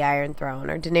not have the Iron Throne,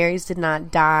 or Daenerys did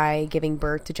not die giving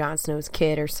birth to Jon Snow's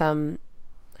kid, or some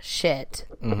shit.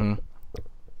 Mm-hmm.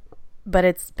 But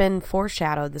it's been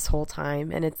foreshadowed this whole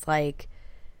time, and it's like,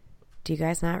 do you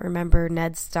guys not remember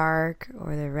Ned Stark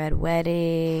or the Red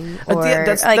Wedding? Or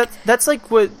that's like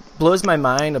what blows my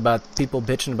mind about people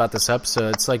bitching about this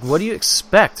episode. It's like, what do you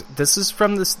expect? This is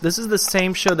the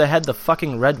same show that had the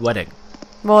fucking Red Wedding.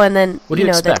 Well, and then what do you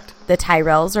expect? The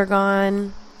Tyrells are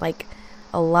gone. Like,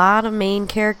 a lot of main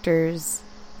characters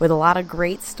with a lot of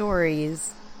great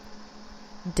stories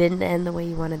didn't end the way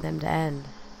you wanted them to end.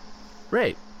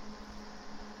 Right.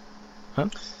 Huh?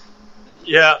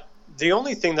 Yeah. The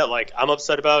only thing that, like, I'm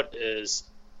upset about is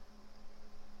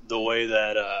the way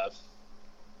that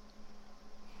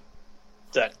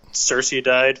that Cersei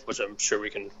died, which I'm sure we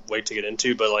can wait to get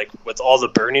into, but, like, with all the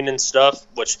burning and stuff,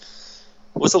 which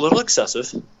was a little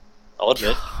excessive, I'll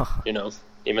admit,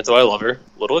 even though I love her,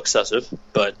 a little excessive,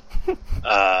 but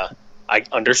I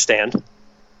understand.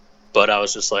 But I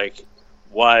was just like,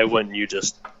 why wouldn't you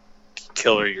just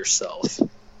kill her yourself?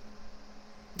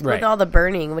 Right. With all the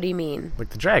burning, what do you mean? Like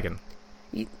the dragon.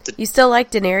 You still like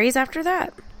Daenerys after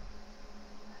that?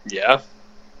 Yeah.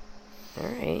 All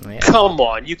right. Yeah. Come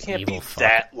on, you can't be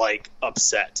that, like,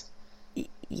 upset.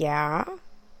 Yeah.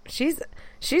 She's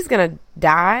gonna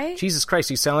die. Jesus Christ,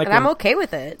 you sound like... And I'm okay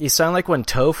with it. You sound like when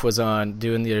Toph was on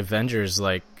doing the Avengers,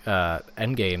 like,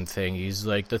 Endgame thing. He's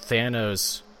like, the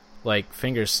Thanos, like,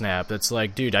 finger snap. That's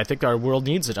like, dude, I think our world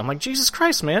needs it. I'm like, Jesus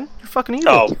Christ, man. You're fucking evil.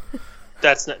 Oh,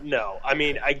 that's not... No. I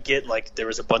mean, I get, like, there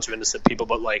was a bunch of innocent people,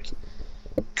 but, like...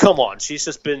 Come on, she's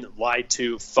just been lied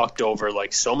to, fucked over,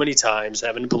 like, so many times,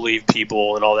 having to believe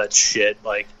people and all that shit.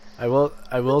 Like, I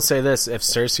will say this: if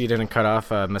Cersei didn't cut off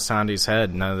Missandei's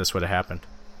head, none of this would have happened.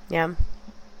 Yeah.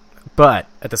 But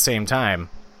at the same time,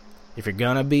 if you're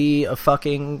gonna be a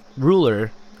fucking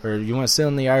ruler, or you want to sit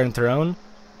on the Iron Throne,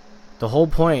 the whole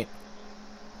point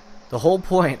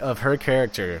of her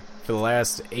character for the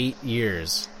last 8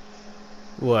 years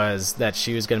was that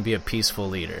she was gonna be a peaceful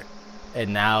leader.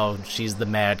 And now she's the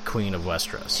Mad Queen of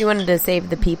Westeros. She wanted to save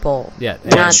the people. Yeah.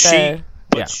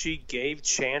 She gave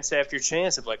chance after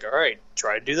chance of, like, all right,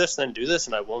 try to do this, then do this,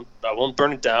 and I won't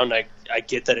burn it down. I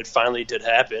get that it finally did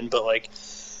happen, but, like,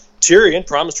 Tyrion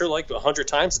promised her, like, 100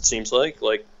 times, it seems like,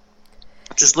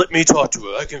 just let me talk to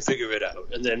her, I can figure it out.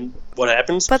 And then what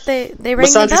happens? But they rang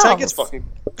the bells.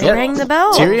 They rang the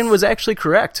bells. Tyrion was actually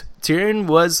correct. Tyrion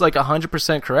was, like,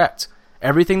 100% correct.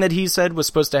 Everything that he said was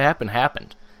supposed to happen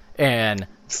happened. And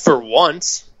for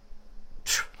once,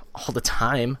 all the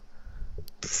time.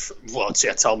 Well,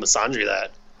 yeah, tell Missandei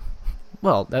that.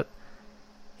 Well, that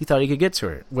he thought he could get to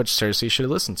her, which Cersei should have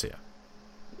listened to.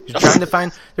 They're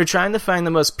trying to find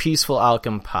the most peaceful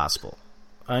outcome possible.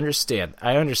 I understand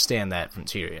that from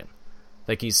Tyrion.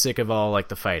 Like, he's sick of all, like,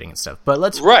 the fighting and stuff. But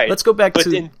let's go back to.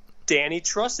 But then Dany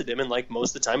trusted him, and, like,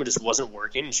 most of the time it just wasn't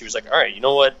working. And she was like, "All right, you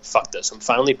know what? Fuck this. I'm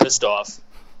finally pissed off.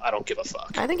 I don't give a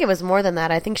fuck." I think it was more than that.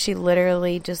 I think she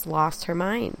literally just lost her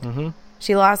mind. Mm-hmm.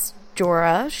 She lost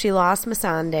Jorah. She lost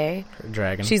Missandei. Her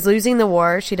dragon. She's losing the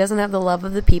war. She doesn't have the love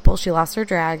of the people. She lost her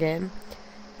dragon.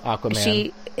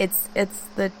 Aquaman. It's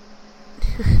the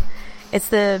it's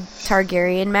the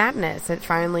Targaryen madness. It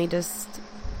finally just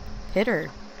hit her.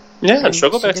 Yeah, and she'll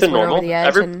go back to normal.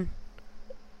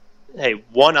 Hey,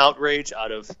 one outrage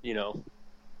out of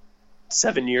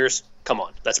 7 years. Come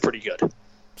on, that's pretty good.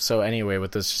 So anyway,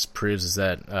 what this just proves is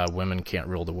that women can't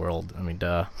rule the world. I mean,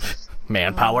 duh.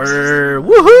 Manpower.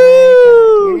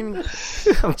 Woohoo!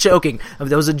 I'm joking.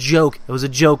 That was a joke. It was a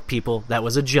joke, people. That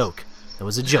was a joke.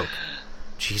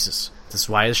 Jesus. This is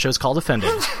why this show's called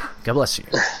Offended. God bless you.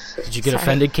 Did you get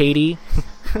offended, Katie?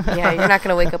 Yeah, you're not going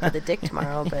to wake up with a dick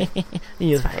tomorrow, but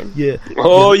it's fine. Yeah.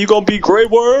 Oh, you going to be Grey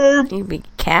Worm? You be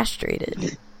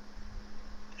castrated.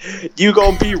 You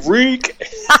going to be Reek?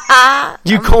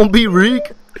 You going to be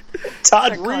Reek?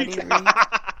 Todd Reek.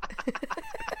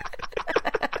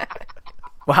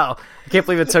 Wow. I can't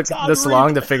believe it took this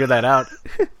long to figure that out.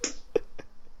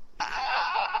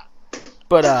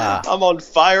 But I'm on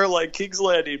fire like King's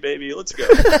Landing, baby. Let's go.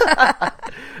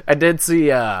 I did see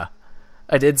a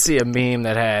meme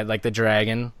that had like the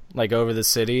dragon like over the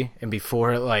city, and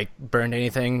before it like burned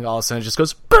anything, all of a sudden it just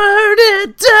goes, "Burn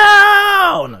it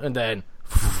down!" And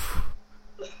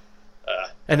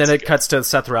then it cuts to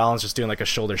Seth Rollins just doing like a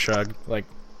shoulder shrug, like,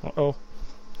 "Oh,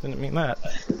 didn't mean that."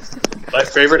 My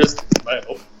favorite is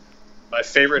the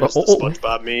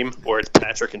SpongeBob meme where it's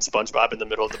Patrick and SpongeBob in the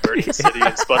middle of the burning city,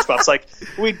 and SpongeBob's like,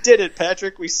 "We did it,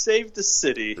 Patrick. We saved the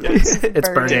city." It's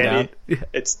burning down.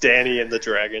 It's Danny and the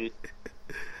dragon.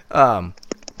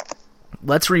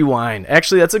 Let's rewind.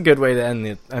 Actually, that's a good way to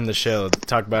end the show.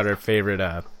 Talk about our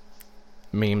favorite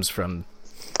memes from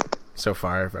so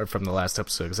far, from the last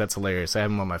episode, because that's hilarious. I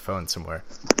have them on my phone somewhere.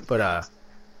 But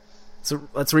so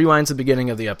let's rewind to the beginning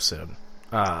of the episode.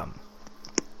 Why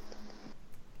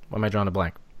am I drawing a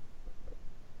blank?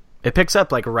 It picks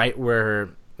up like right where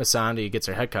Missandei gets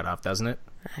her head cut off, doesn't it?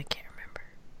 I can't remember.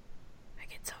 I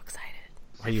get so excited.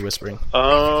 Why are you whispering?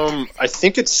 I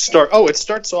think it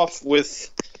starts off with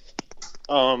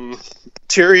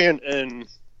Tyrion and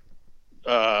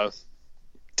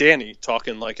Dany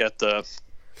talking like at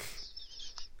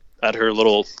her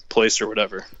little place or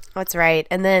whatever. That's right.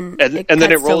 And then then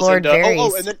it rolls Lord into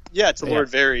Varys. Lord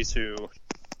Varys who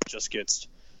just gets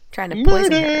trying to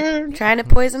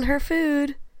poison her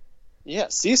food. Yeah,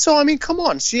 see, so I mean, come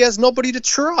on, she has nobody to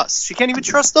trust. She can't even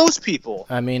trust those people.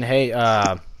 I mean, hey,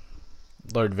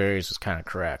 Lord Varys was kind of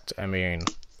correct. I mean,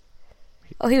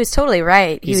 he was totally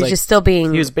right. He was like, just still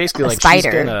being. He was basically a like,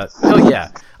 spider. she's gonna.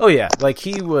 Oh yeah. Like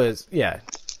he was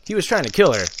trying to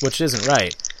kill her, which isn't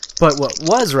right. But what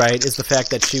was right is the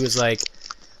fact that he was like,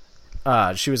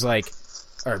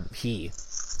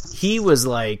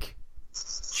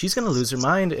 she's going to lose her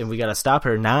mind, and we got to stop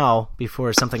her now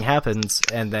before something happens,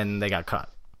 and then they got caught.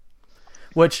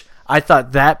 Which, I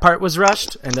thought that part was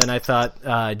rushed, and then I thought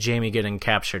Jaime getting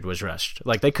captured was rushed.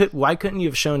 Like, why couldn't you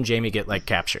have shown Jaime get, like,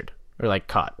 captured? Or, like,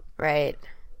 caught? Right.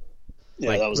 Yeah,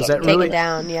 like, that was that really, taken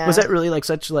down, yeah. Was that really, like,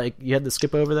 such, like, you had to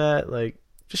skip over that? Like,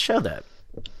 just show that.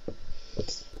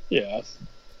 Yeah.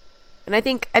 And I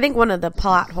think one of the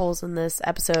plot holes in this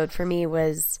episode for me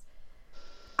was,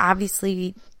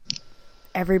 obviously,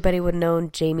 everybody would have known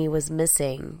Jaime was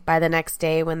missing by the next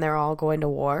day when they're all going to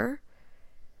war.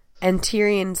 And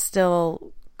Tyrion's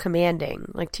still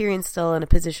commanding. Like, Tyrion's still in a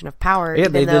position of power. Yeah,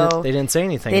 they didn't say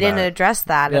anything. They didn't address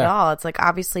that at Yeah. all. It's like,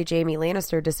 obviously, Jaime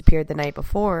Lannister disappeared the night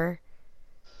before.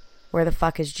 Where the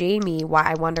fuck is Jaime? Why?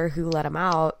 I wonder who let him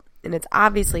out. And it's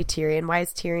obviously Tyrion. Why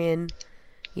is Tyrion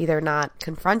either not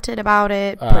confronted about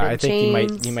it, put in I think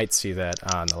chains? you might see that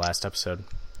on the last episode.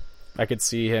 I could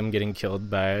see him getting killed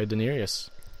by Daenerys.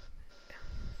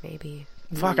 Maybe.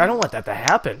 Fuck, I don't want that to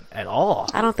happen at all.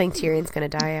 I don't think Tyrion's going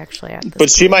to die, actually. At this But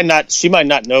she point. might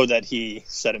not know that he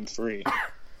set him free.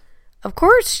 Of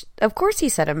course he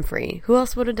set him free. Who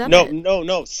else would have done it?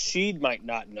 No. She might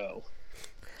not know.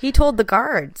 He told the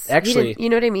guards. Actually, you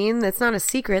know what I mean? That's not a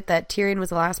secret that Tyrion was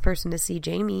the last person to see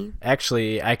Jaime.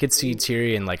 Actually, I could see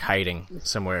Tyrion like hiding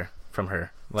somewhere from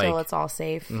her, like so it's all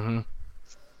safe.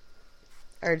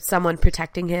 Or someone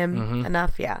protecting him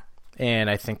enough, yeah.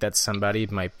 And I think that somebody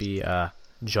might be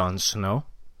Jon Snow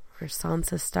Or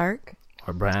Sansa Stark.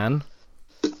 or Bran.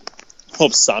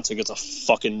 Hope Sansa gets a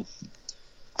fucking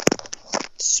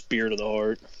spear to the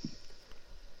heart.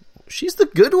 She's the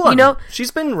good one. You know,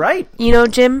 she's been right. You know,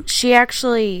 Jim, she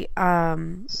actually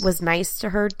was nice to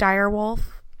her direwolf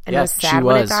and was sad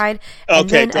when it died, and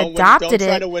then adopted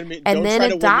it, and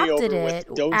then adopted it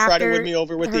after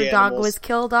her dog was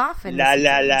killed off. La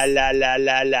la la la la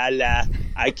la la la.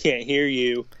 I can't hear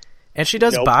you. And she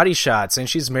does body shots, and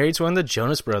she's married to one of the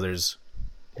Jonas Brothers.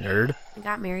 Nerd.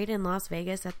 Got married in Las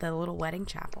Vegas at the little wedding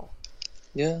chapel.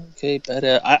 Yeah, okay, but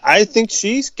I think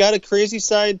she's got a crazy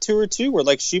side to her too, where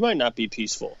like she might not be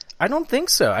peaceful. I don't think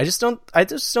so. I just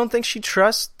don't think she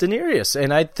trusts Daenerys,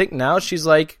 and I think now she's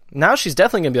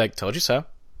definitely gonna be like, "Told you so."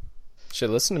 Should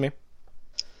listen to me.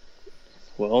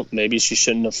 Well, maybe she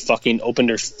shouldn't have fucking opened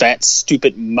her fat,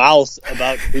 stupid mouth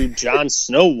about who Jon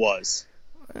Snow was.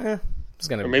 Or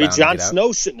maybe Jon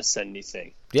Snow shouldn't have said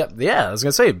anything. Yep, yeah, I was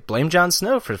gonna say, blame Jon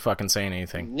Snow for fucking saying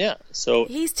anything. Yeah, so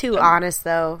he's too honest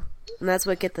though, and that's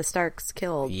what get the Starks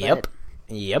killed. Yep,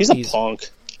 he's a punk.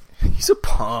 He's a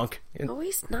punk. No,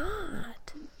 he's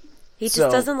not. He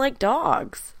just doesn't like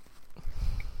dogs.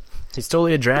 He's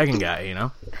totally a dragon guy, you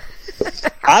know.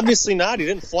 Obviously not. He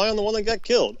didn't fly on the one that got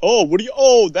killed. Oh,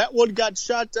 that one got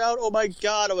shot down. Oh my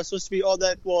god, I was supposed to be on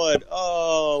that one.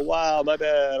 Oh, wow, my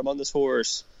bad. I'm on this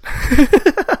horse.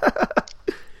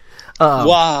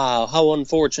 Wow, how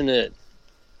unfortunate.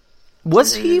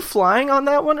 Was he flying on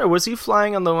that one, or was he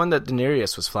flying on the one that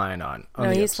Daenerys was flying on?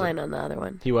 No, he's flying on the other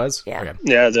one. He was? Yeah. Okay.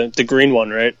 Yeah, the green one,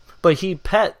 right? But he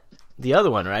pet the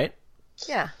other one, right?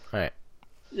 Yeah. Right.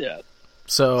 Yeah.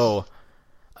 So,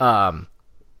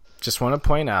 just want to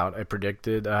point out, I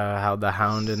predicted how the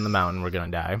Hound and the Mountain were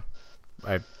going to die.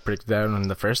 I predicted that in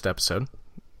the first episode.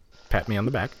 Pat me on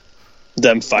the back.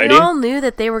 Them fighting? We all knew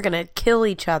that they were going to kill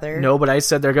each other. No, but I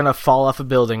said they're going to fall off a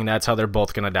building, and that's how they're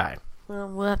both going to die. Well,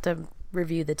 we'll have to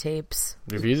review the tapes.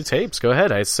 Review the tapes. Go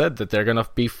ahead. I said that they're going to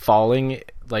be falling,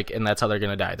 and that's how they're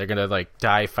going to die. They're going to,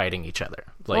 die fighting each other.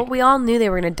 Well, we all knew they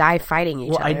were going to die fighting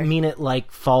each other. Well, I mean it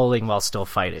falling while still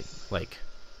fighting.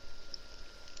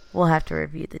 We'll have to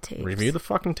review the tapes. Review the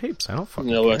fucking tapes. I don't fucking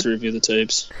care. We'll have to review the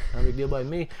tapes. No big deal by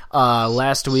me.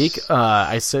 Last week,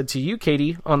 I said to you,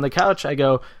 Katie, on the couch, I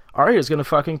go, Arya's going to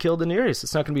fucking kill Daenerys.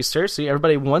 It's not going to be Cersei.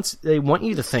 Everybody they want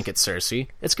you to think it's Cersei.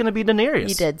 It's going to be Daenerys.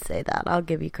 You did say that. I'll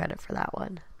give you credit for that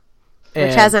one.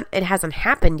 It hasn't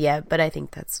happened yet, but I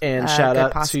think that's a shout good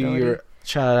out possibility.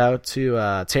 shout out to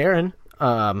Taryn.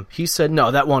 He said,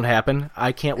 no, that won't happen.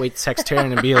 I can't wait to text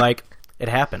Taryn and be like, it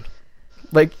happened.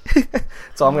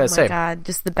 That's all I'm going to say. Oh my god,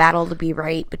 just the battle to be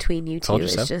right between you two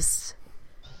is just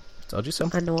Told you so.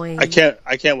 Annoying. I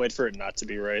can't wait for it not to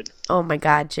be right. Oh my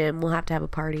god, Jim, we'll have to have a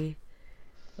party.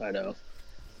 I know.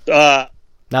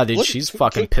 No, dude, she's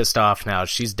fucking pissed off now.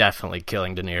 She's definitely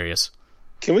killing Daenerys.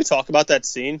 Can we talk about that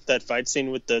fight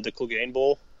scene with the Clegane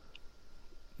Bull?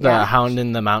 The Hound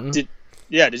in the Mountain? Did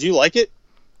you like it?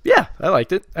 Yeah, I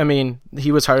liked it. I mean,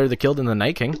 he was harder to kill than the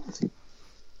Night King.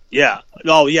 Yeah.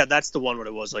 Oh, yeah, that's the one where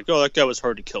it was like, oh, that guy was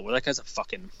hard to kill. Well, that guy's a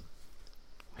fucking...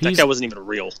 That guy wasn't even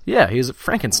real. Yeah, he's a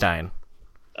Frankenstein.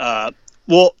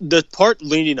 Well, the part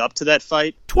leading up to that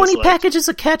fight... 20 packages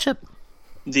of ketchup!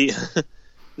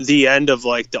 The end of,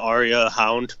 the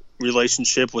Arya-Hound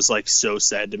relationship was, so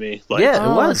sad to me.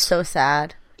 Yeah, it was. So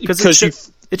sad. Because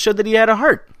it showed that he had a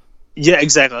heart. Yeah,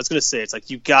 exactly. I was going to say, it's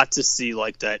you got to see,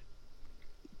 that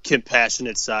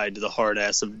compassionate side to the hard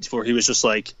ass of where he was just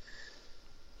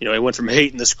he went from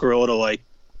hating this girl to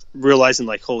realizing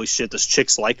holy shit, this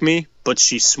chick's like me, but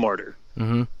she's smarter.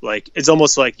 Mm-hmm. It's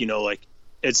almost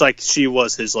it's like she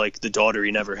was his the daughter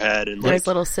he never had, and his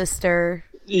little sister.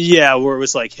 Yeah, where it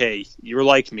was hey, you're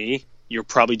like me, you're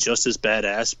probably just as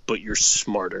badass, but you're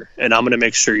smarter, and I'm gonna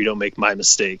make sure you don't make my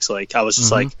mistakes. I was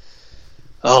just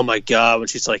oh my god, when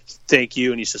she's thank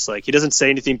you, and he's just he doesn't say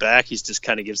anything back, he's just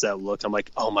kind of gives that look. I'm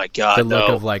oh my god, the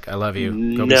no. look of I love you,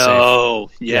 go no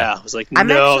be safe. Yeah, I was I'm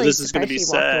no, this is gonna be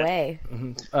sad. Away.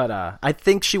 Mm-hmm. But I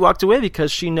think she walked away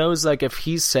because she knows if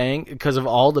he's saying, because of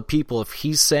all the people, if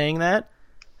he's saying that,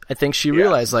 I think she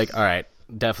realized all right,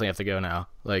 definitely have to go now.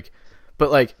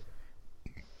 But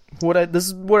this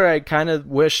is where I kind of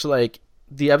wish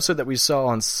the episode that we saw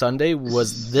on Sunday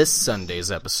was this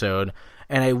Sunday's episode.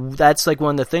 And that's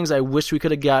one of the things I wish we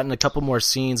could have gotten a couple more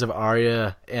scenes of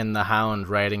Arya and the Hound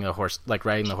riding a horse,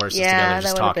 riding the horses together,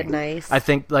 just talking. Been nice. I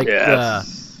think I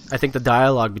think the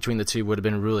dialogue between the two would have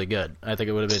been really good. I think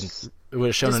it would have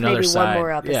shown just another maybe side. One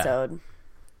more episode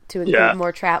to include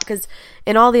more trap, because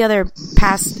in all the other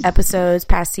past episodes,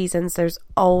 past seasons, there's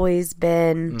always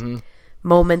been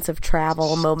moments of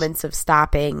travel, moments of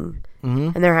stopping,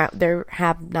 and there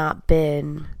have not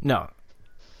been. No.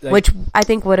 Which I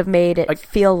think would have made it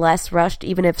feel less rushed,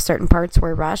 even if certain parts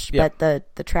were rushed. Yeah.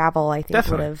 But the travel, I think,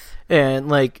 would have.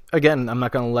 And again, I'm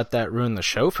not going to let that ruin the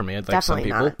show for me. Definitely some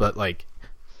people, not. But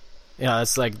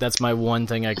that's my one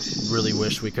thing I really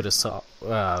wish we could have saw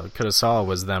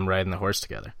was them riding the horse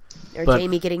together, or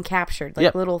Jaime getting captured,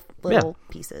 little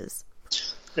pieces.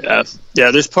 Yeah.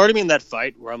 There's part of me in that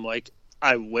fight where I'm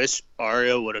I wish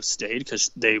Arya would have stayed because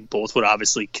they both would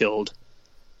obviously killed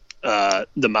the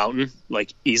Mountain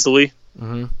like easily.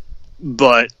 Mm-hmm.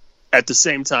 But at the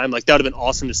same time, like that would have been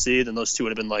awesome to see. Then those two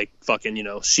would have been like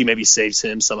fucking, she maybe saves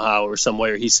him somehow or some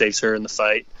way, or he saves her in the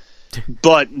fight.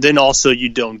 But then also you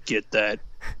don't get that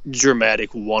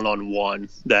dramatic one-on-one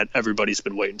that everybody's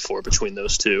been waiting for between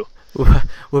those two. What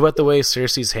about the way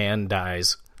Cersei's hand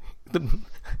dies? The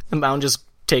Mountain just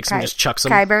takes him and just chucks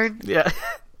him. Qyburn? Yeah.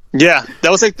 Yeah,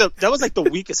 that was like the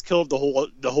weakest kill of the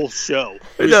whole show.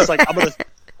 It was just like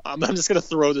I'm just gonna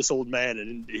throw this old man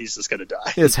and he's just gonna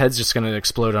die. His head's just gonna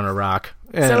explode on a rock.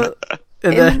 So,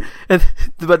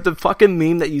 but the fucking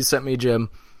meme that you sent me, Jim,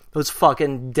 I was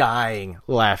fucking dying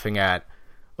laughing at.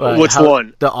 Which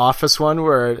one? The Office one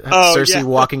where Cersei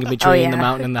walking in between the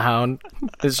Mountain and the Hound.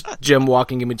 Is Jim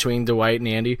walking in between Dwight and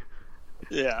Andy.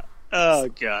 Yeah. Oh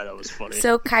god, that was funny.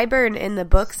 So Qyburn in the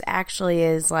books actually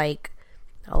is like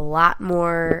a lot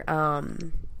more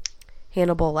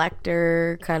Hannibal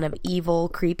Lecter, kind of evil,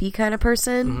 creepy kind of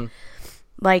person. Mm-hmm.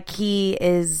 Like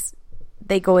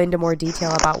they go into more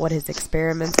detail about what his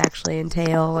experiments actually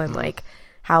entail and like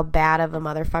how bad of a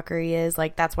motherfucker he is.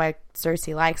 Like that's why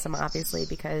Cersei likes him, obviously,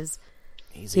 because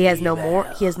he has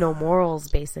no morals,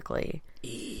 basically.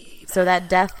 Evil. So that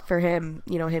death for him,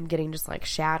 him getting just like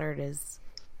shattered is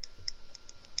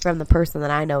from the person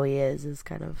that I know he is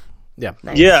kind of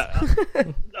nice. Yeah.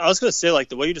 I was gonna say, like,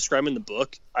 the way you describe him in the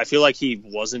book, I feel like he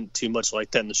wasn't too much like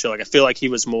that in the show. Like I feel like he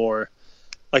was more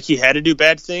like he had to do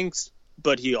bad things,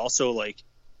 but he also like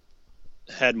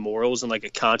had morals and like a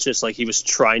conscience, like he was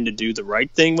trying to do the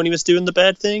right thing when he was doing the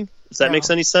bad thing. If that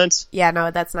makes any sense. Yeah,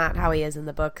 no, that's not how he is in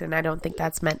the book, and I don't think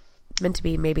that's meant to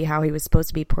be maybe how he was supposed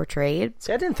to be portrayed.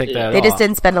 See, I didn't think that at They all. just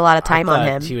didn't spend a lot of time on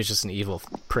him. He was just an evil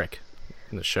prick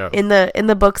in the show. In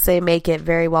the books, they make it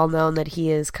very well known that he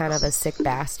is kind of a sick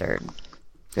bastard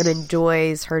and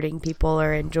enjoys hurting people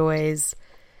or enjoys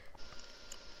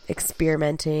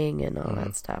experimenting and all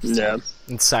that stuff. So. Yeah.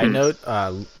 And side note,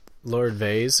 Lord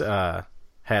Vase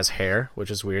has hair,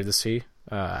 which is weird to see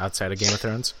outside of Game of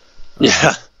Thrones.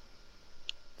 Yeah.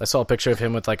 I saw a picture of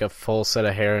him with like a full set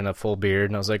of hair and a full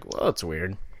beard, and I was like, well, that's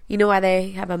weird. You know why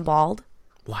they have him bald?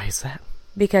 Why is that?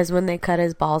 Because when they cut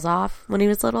his balls off when he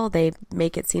was little, they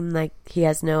make it seem like he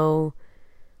has no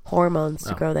hormones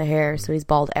to grow the hair, so he's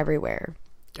bald everywhere.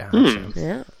 Gotcha.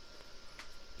 Yeah.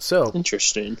 So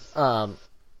interesting.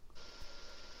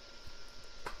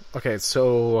 Okay,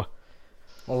 so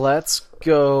let's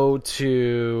go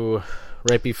to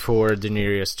right before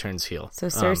Daenerys turns heel. So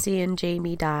Cersei and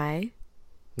Jaime die.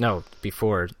 No,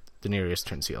 before Daenerys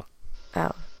turns heel.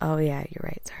 Oh yeah, you're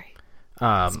right. Sorry.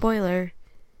 Spoiler.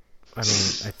 I mean,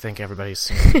 I think everybody's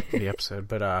seen the episode,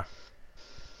 but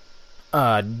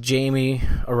Jaime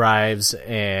arrives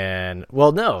and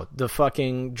the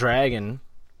fucking dragon,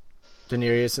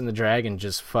 Daenerys and the dragon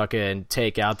just fucking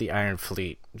take out the Iron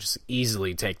Fleet, just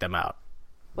easily take them out.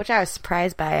 Which I was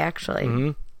surprised by, actually.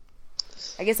 Mm-hmm.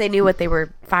 I guess they knew what they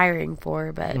were firing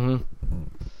for, but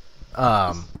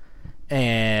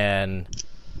and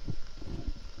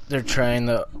the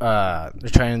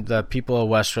people of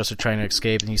Westeros are trying to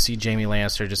escape, and you see Jaime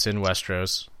Lannister just in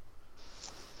Westeros.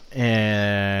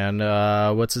 And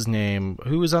what's his name?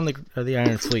 Who was on the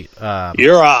Iron Fleet?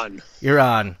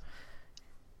 Euron.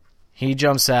 He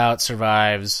jumps out,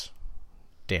 survives.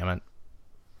 Damn it.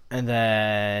 And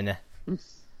then,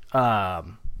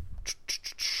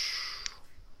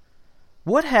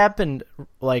 what happened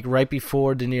like right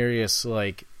before Daenerys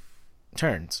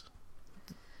turns?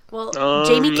 Well,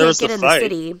 Jaime can't get in the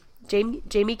city.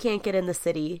 Jaime can't get in the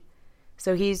city,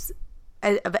 so he's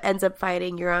ends up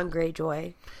fighting Euron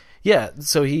Greyjoy. Yeah,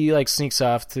 so he sneaks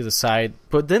off to the side,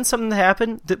 but then something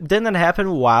happened. Didn't that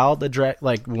happen while the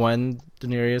when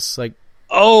Daenerys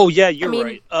Oh yeah, you're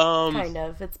right. Kind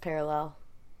of, it's parallel.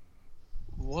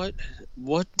 What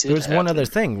did there was happen? one other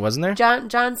thing, wasn't there?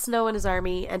 Jon Snow and his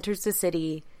army enters the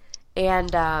city,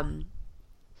 and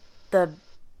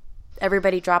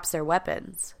everybody drops their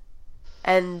weapons,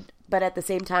 but at the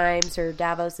same time, Sir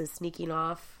Davos is sneaking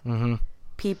off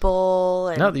people.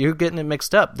 And, no, you're getting it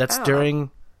mixed up. That's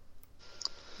during.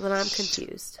 Then I'm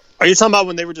confused. Are you talking about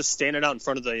when they were just standing out in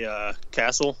front of the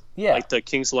castle? Yeah, like the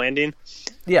King's Landing.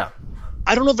 Yeah.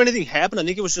 I don't know if anything happened. I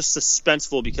think it was just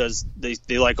suspenseful because they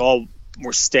all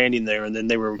were standing there, and then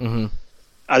they were. Mm-hmm.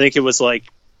 I think it was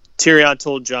Tyrion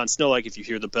told Jon Snow, if you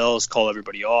hear the bells, call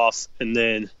everybody off, and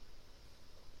then.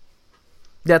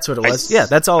 That's what it was.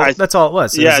 That's all. That's all it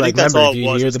was. It was I think that's all it you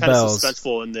was. Hear it was the kind bells. of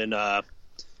suspenseful, and then.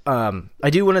 I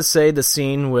do want to say the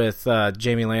scene with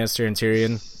Jaime Lannister and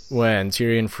Tyrion when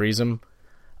Tyrion frees him.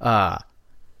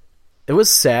 It was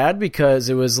sad because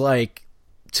it was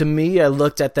to me, I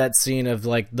looked at that scene of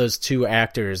like those two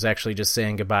actors actually just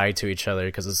saying goodbye to each other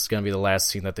because this is going to be the last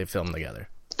scene that they filmed together.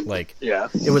 Like,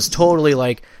 it was totally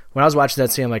like when I was watching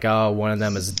that scene, I'm like, oh, one of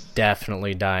them is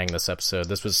definitely dying this episode.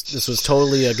 This was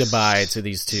totally a goodbye to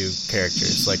these two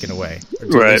characters, like in a way, or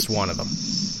to at least one of them.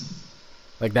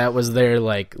 Like that was their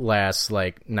like last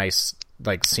like nice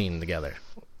like scene together.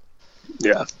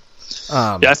 Yeah.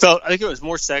 I think it was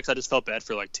more sad 'cause I just felt bad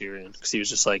for like Tyrion because he was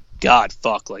just like, God,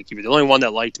 fuck, like you were the only one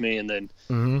that liked me, and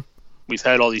then we've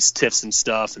had all these tiffs and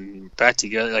stuff, and back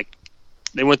together. Like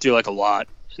they went through like a lot,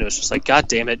 and it was just like, God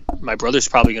damn it, my brother's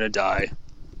probably gonna die,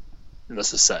 and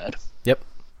this is sad. Yep.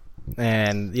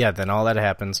 And yeah, then all that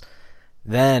happens.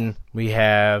 Then we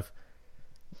have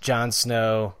Jon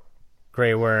Snow,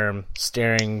 Grey Worm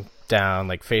staring down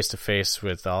like face to face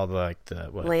with all the like the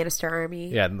Lannister army.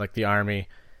 Yeah, like the army.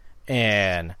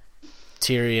 And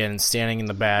Tyrion standing in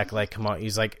the back, like, come on.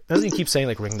 He's like, doesn't he keep saying,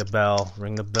 like, ring the bell,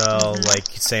 like,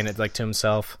 he's saying it, like, to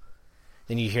himself.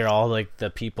 Then you hear all, like, the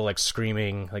people, like,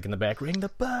 screaming, like, in the back, ring the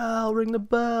bell, ring the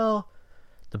bell.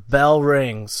 The bell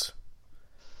rings.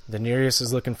 Daenerys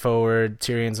is looking forward,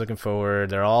 Tyrion's looking forward,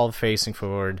 they're all facing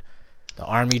forward. The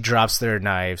army drops their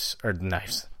drops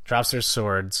their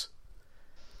swords.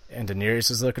 And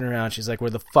Daenerys is looking around, she's like, where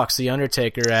the fuck's the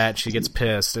Undertaker at? She gets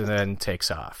pissed and then takes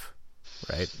off.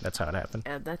 Right? That's how it happened.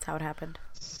 Yeah, that's how it happened.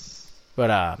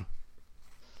 But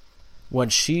when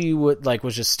she was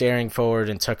just staring forward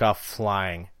and took off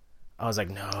flying, I was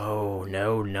like, no.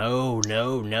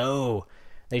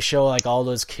 They show like all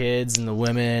those kids and the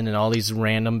women and all these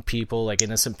random people, like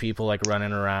innocent people, like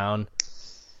running around.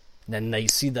 And then they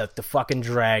see the fucking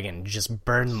dragon just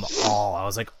burn them all. I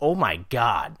was like, oh my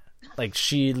god. Like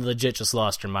she legit just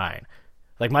lost her mind.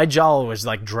 Like my jaw was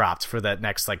like dropped for that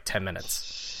next like 10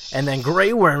 minutes. And then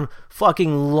Grey Worm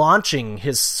fucking launching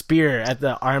his spear at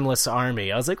the armless army.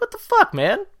 I was like, what the fuck,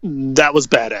 man? That was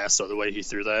badass, though, the way he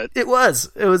threw that. It was,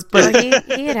 but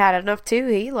he had enough, too.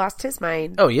 He lost his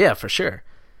mind. Oh, yeah, for sure.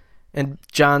 And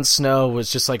Jon Snow was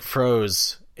just, like,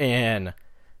 froze. And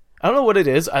I don't know what it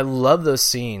is. I love those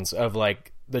scenes of,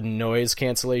 like, the noise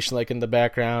cancellation, like, in the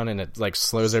background, and it, like,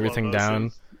 slows everything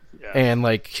down. Yeah. And,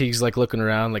 like, he's, like, looking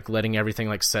around, like, letting everything,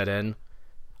 like, set in.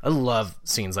 I love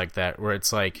scenes like that where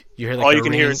it's like you hear like all you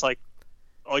can hear is like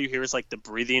the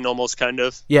breathing almost kind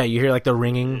of. Yeah, you hear like the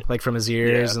ringing like from his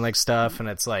ears and like stuff, and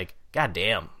it's like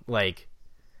goddamn, like.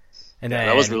 And then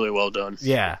that was really well done.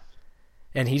 Yeah,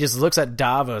 and he just looks at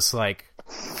Davos like,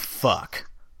 "Fuck,"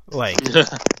 like,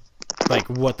 like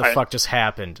what the fuck just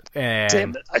happened? And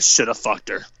damn it, I should have fucked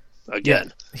her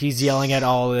again. Yeah, he's yelling at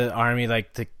all the army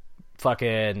like to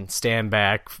fucking stand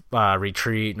back,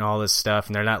 retreat, and all this stuff,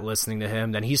 and they're not listening to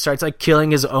him. Then he starts like killing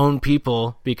his own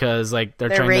people because like they're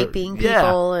trying raping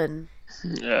people and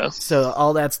so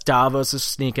all that's Davos is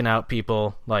sneaking out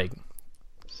people, like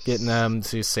getting them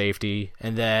to safety,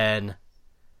 and then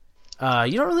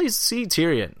you don't really see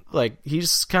Tyrion. Like he's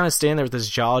just kind of standing there with his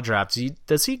jaw dropped.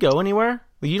 Does he go anywhere?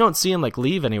 You don't see him like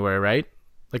leave anywhere, right?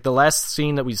 Like the last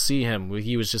scene that we see him,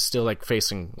 he was just still like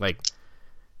facing like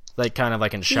kind of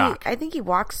like in shock. I think he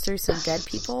walks through some dead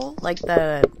people, like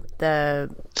the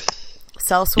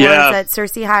sellswords that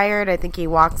Cersei hired. I think he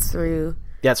walks through.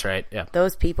 That's right. Yeah,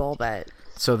 those people. But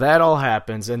so that all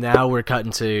happens, and now we're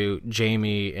cutting to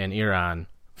Jaime and Euron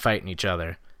fighting each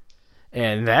other,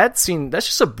 and that scene—that's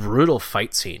just a brutal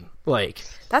fight scene. Like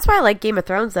that's why I like Game of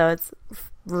Thrones, though. It's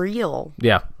real.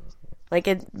 Yeah, like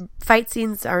fight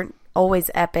scenes aren't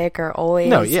always epic or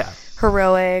always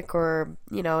heroic, or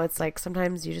it's like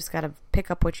sometimes you just gotta pick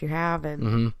up what you have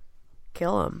and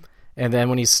kill him. And then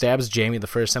when he stabs Jaime the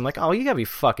first time, like, oh, you gotta be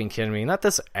fucking kidding me! Not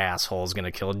this asshole's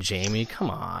gonna kill Jaime. Come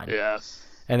on. Yeah.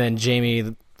 And then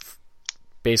Jaime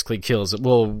basically kills it.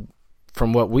 Well,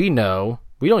 from what we know,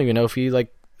 we don't even know if he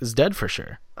like is dead for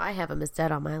sure. I have him as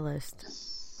dead on my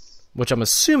list, which I'm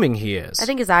assuming he is. I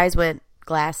think his eyes went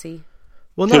glassy.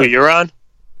 Well, no, Euron.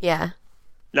 Yeah.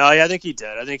 No, yeah, I think he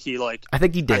did. I think he did. I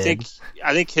think he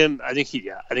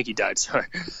died. Sorry.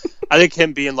 I think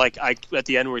him being like, at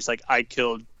the end where he's like, I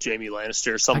killed Jaime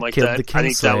Lannister or something like that. I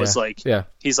think that was like,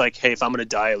 he's like, hey, if I'm gonna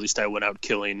die, at least I went out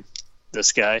killing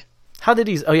this guy. How did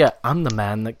he? Oh yeah, I'm the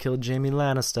man that killed Jaime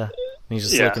Lannister. And he's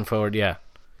just looking forward. Yeah.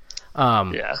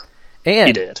 And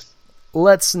he did.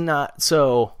 Let's not.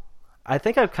 So, I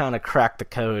think I've kind of cracked the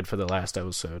code for the last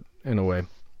episode in a way.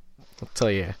 I'll tell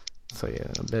you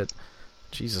in a bit.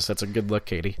 Jesus, that's a good look,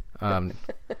 Katie.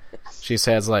 She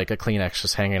has like a Kleenex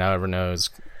just hanging out of her nose.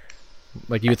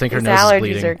 Like you would think her nose is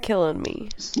bleeding. Allergies are killing me.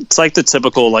 It's like the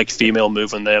typical like female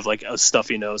move when they have like a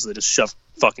stuffy nose. They just shove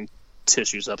fucking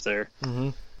tissues up there. Mm-hmm.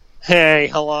 Hey,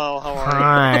 hello, how are you?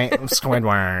 Hi, I'm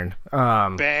Squidward.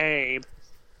 Babe.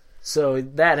 So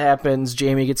that happens.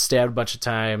 Jaime gets stabbed a bunch of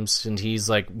times, and he's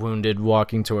like wounded,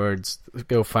 walking towards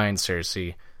go find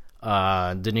Cersei.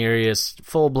 Daenerys,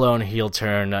 full blown heel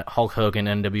turn, Hulk Hogan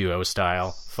NWO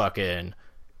style, fucking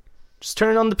just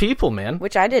turn on the people, man.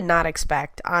 Which I did not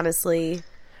expect, honestly.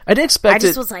 I didn't expect it. I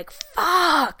just was like,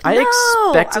 "Fuck!" I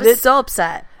expected I was it. so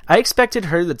upset. I expected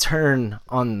her to turn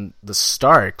on the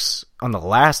Starks on the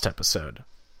last episode.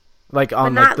 Like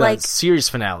on like the series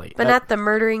finale, but not the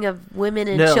murdering of women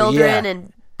and No, children yeah.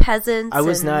 and peasants. I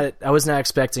was not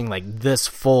expecting like this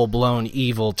full blown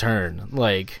evil turn.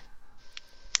 Like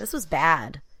this was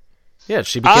bad. Yeah,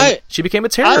 she became a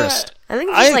terrorist. I think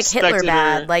it was like Hitler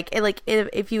bad. Like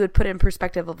if you would put it in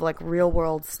perspective of like real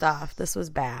world stuff, this was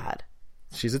bad.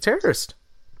 She's a terrorist.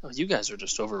 Oh, you guys are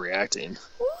just overreacting.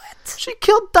 What? She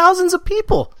killed thousands of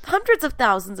people, hundreds of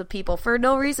thousands of people for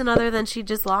no reason other than she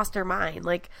just lost her mind.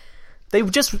 Like.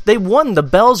 They won. The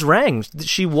bells rang.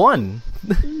 She won.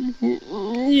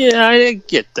 Yeah, I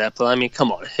get that, but I mean,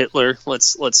 come on, Hitler.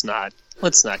 Let's not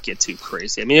get too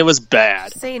crazy. I mean, it was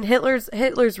bad. Saying Hitler's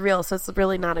real, so it's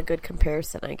really not a good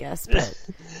comparison, I guess.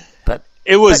 But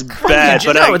it was bad.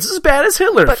 But it's as bad as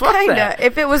Hitler. But fuck kinda. That.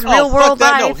 If it was real world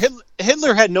life, no,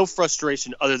 Hitler had no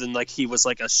frustration other than like he was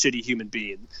like a shitty human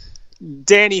being.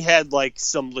 Danny had like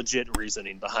some legit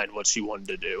reasoning behind what she wanted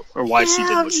to do or why she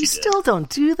did what she did. Still don't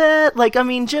do that. Like, I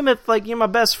mean, Jim, if like you're my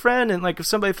best friend and like if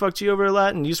somebody fucked you over a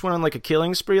lot and you just went on like a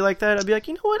killing spree like that, I'd be like,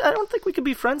 you know what? I don't think we could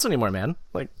be friends anymore, man.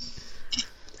 Like,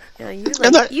 yeah, you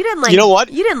didn't like. You know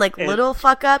what? You didn't like little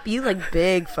fuck up. You like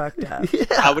big fucked up. Yeah.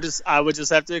 I would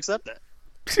just have to accept that.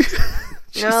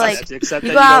 You know, like, have to accept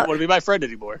that you don't want to be my friend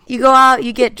anymore. You go out,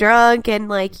 you get drunk, and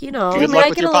like, you know, you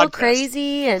might get a little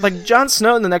crazy. And like Jon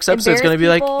Snow in the next episode is going to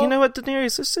be people. like, you know what,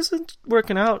 Daenerys, this isn't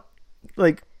working out.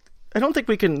 Like, I don't think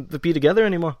we can be together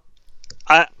anymore.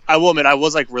 I will admit, I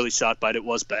was like really shocked by it. It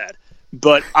was bad,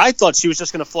 but I thought she was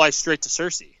just going to fly straight to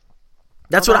Cersei.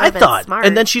 That's what I thought. Smart.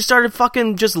 And then she started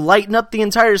fucking just lighting up the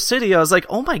entire city. I was like,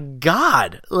 oh my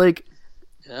god. Like,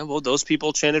 yeah, well, those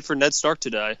people chanted for Ned Stark to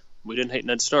die. We didn't hate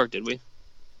Ned Stark, did we?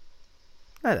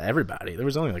 Not everybody. There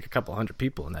was only like a couple hundred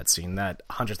people in that scene, not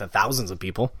hundreds of thousands of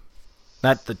people.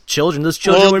 Not the children. Those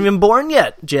children weren't even born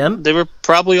yet, Jim. They were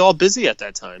probably all busy at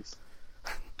that time.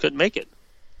 Couldn't make it.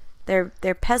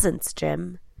 They're peasants,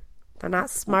 Jim. They're not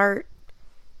smart.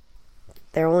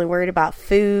 They're only worried about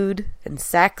food and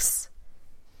sex.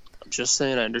 I'm just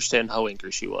saying I understand how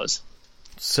angry she was.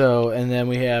 So, and then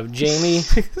we have Jaime.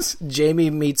 Jaime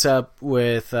meets up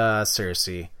with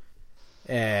Cersei.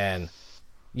 And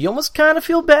you almost kind of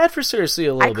feel bad for Cersei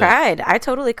a little bit. I cried. I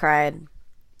totally cried.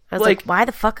 I was like, why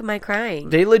the fuck am I crying?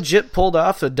 They legit pulled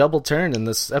off a double turn in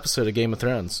this episode of Game of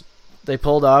Thrones. They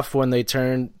pulled off when they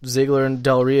turned Ziggler and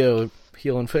Del Rio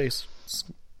heel and face. It's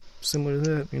similar to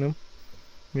that, you know?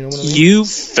 You know what I mean? You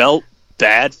felt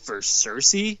bad for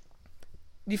Cersei?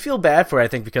 You feel bad for her, I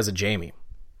think, because of Jaime.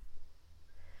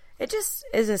 It just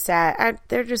is a sad...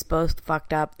 they're just both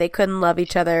fucked up. They couldn't love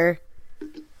each other.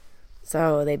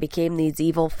 So they became these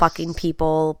evil fucking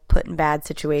people put in bad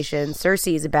situations.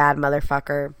 Cersei is a bad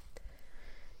motherfucker.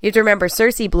 You have to remember,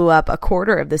 Cersei blew up a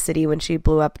quarter of the city when she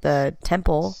blew up the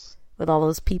temple with all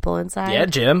those people inside. Yeah,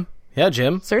 Jim.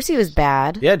 Cersei was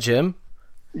bad. Yeah, Jim.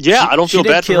 Yeah, I don't feel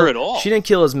bad for her at all. She didn't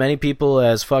kill as many people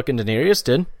as fucking Daenerys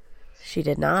did. She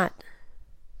did not.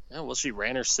 Yeah, well, she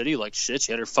ran her city like shit.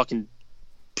 She had her fucking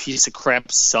piece of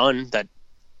crap son that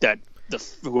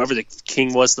whoever the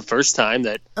king was the first time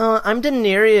that... I'm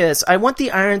Daenerys. I want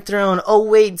the Iron Throne. Oh,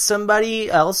 wait, somebody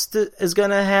else is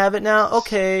gonna have it now?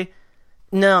 Okay.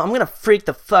 No, I'm gonna freak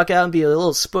the fuck out and be a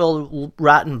little spoiled,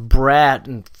 rotten brat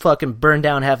and fucking burn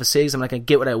down half a city. I'm not gonna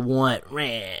get what I want.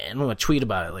 I'm gonna tweet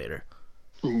about it later.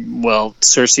 Well,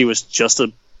 Cersei was just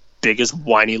a biggest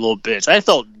whiny little bitch. I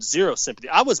felt zero sympathy.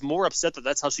 I was more upset that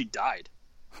that's how she died.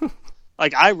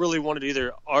 Like, I really wanted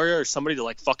either Arya or somebody to,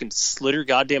 like, fucking slit her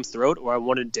goddamn throat, or I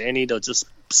wanted Dany to just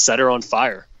set her on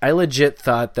fire. I legit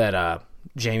thought that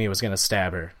Jaime was going to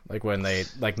stab her, like, when they,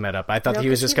 like, met up. I thought he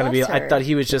was just going to be... I thought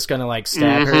he was just going to, like,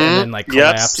 stab her and then, like,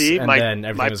 collapse, then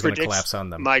everything was going to collapse on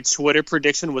them. My Twitter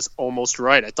prediction was almost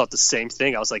right. I thought the same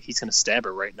thing. I was like, he's going to stab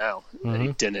her right now. And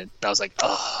he didn't. I was like,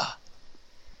 ugh.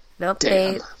 Nope,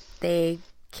 damn. They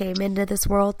came into this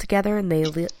world together and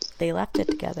they left it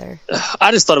together.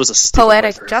 I just thought it was a stupid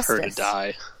poetic way for justice. her to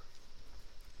die.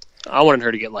 I wanted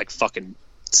her to get like fucking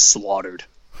slaughtered.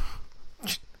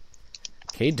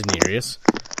 Okay, Daenerys.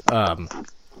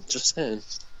 Just saying.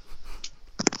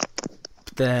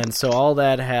 Then, so all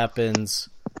that happens.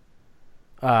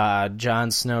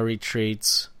 Jon Snow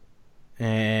retreats,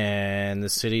 and the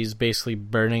city's basically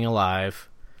burning alive.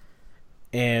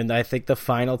 And I think the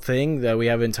final thing that we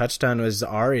haven't touched on was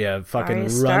Arya fucking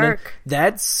Arya running. Stark.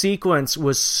 That sequence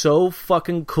was so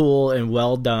fucking cool and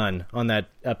well done on that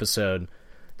episode.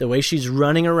 The way she's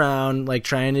running around, like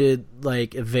trying to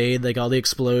like evade like all the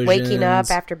explosions, waking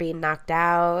up after being knocked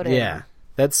out. And... Yeah,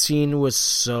 that scene was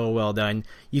so well done.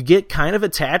 You get kind of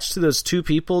attached to those two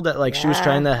people that like she was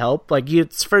trying to help. Like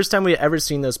it's the first time we ever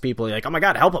seen those people. You're like, oh my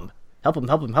god, help him, help him,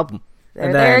 help him, help him.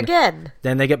 They're there again.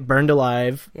 Then they get burned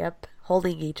alive. Yep,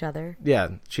 holding each other. Yeah,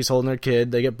 she's holding her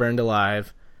kid. They get burned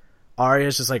alive.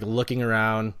 Arya's just like looking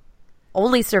around.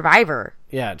 Only survivor.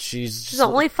 Yeah, she's the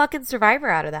only fucking survivor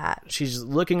out of that. She's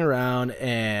looking around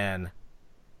and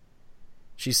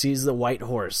she sees the white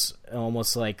horse,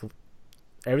 almost like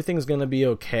everything's gonna be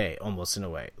okay, almost in a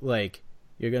way. Like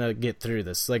you're gonna get through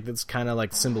this. Like it's kind of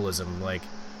like symbolism. Like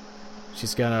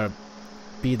she's gonna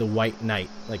be the white knight,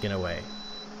 like in a way.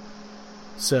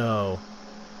 So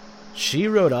she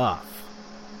rode off,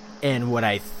 and what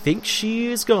I think she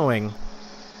is going,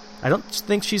 I don't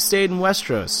think she stayed in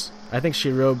Westeros. I think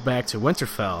she rode back to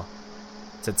Winterfell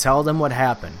to tell them what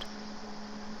happened,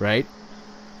 right?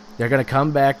 They're going to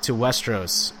come back to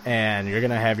Westeros, and you're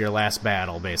going to have your last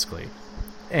battle, basically.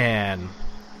 And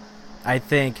I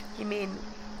think...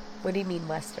 What do you mean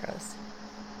Westeros?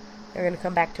 They're going to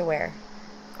come back to where?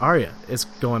 Arya is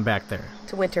going back there.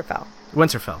 To Winterfell.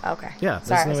 Winterfell. Okay. Yeah,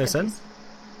 Sorry, that's what I said.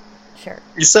 Sure.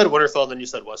 You said Winterfell, then you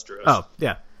said Westeros. Oh,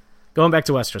 yeah. Going back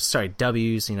to Westeros. Sorry,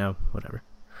 W's, whatever.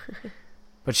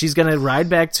 But she's going to ride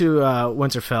back to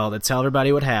Winterfell to tell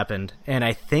everybody what happened. And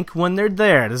I think when they're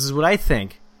there, this is what I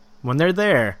think. When they're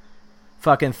there,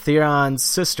 fucking Theon's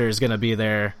sister is going to be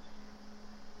there.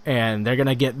 And they're going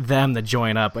to get them to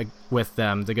join up with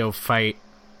them to go fight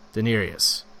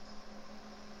Daenerys.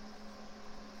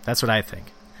 That's what I think.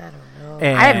 I don't know.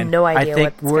 And I have no idea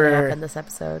what's going to happen this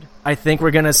episode. I think we're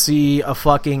going to see a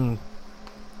fucking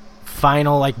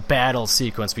final like battle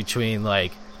sequence between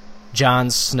like Jon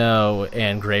Snow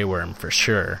and Grey Worm for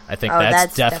sure. I think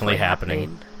that's definitely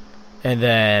happening. And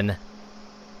then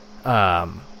I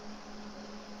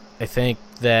think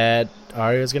that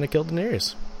Arya's going to kill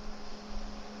Daenerys.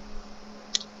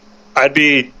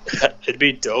 It'd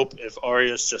be dope if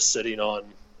Arya's just sitting on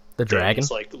the dragon,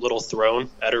 like little throne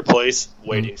at her place,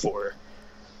 waiting for her.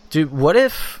 Dude, what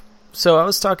if? So I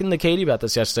was talking to Katie about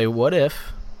this yesterday. What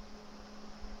if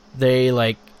they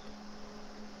like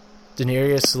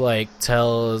Daenerys like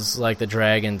tells like the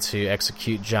dragon to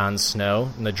execute Jon Snow,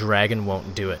 and the dragon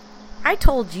won't do it? I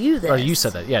told you this. Oh, you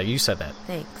said that. Yeah, you said that.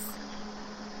 Thanks.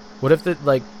 What if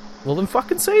well, then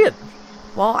fucking say it.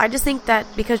 Well, I just think that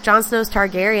because Jon Snow's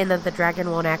Targaryen, that the dragon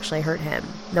won't actually hurt him,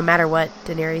 no matter what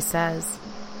Daenerys says.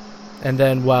 And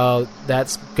then while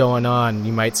that's going on,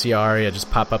 you might see Arya just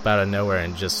pop up out of nowhere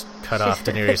and just cut off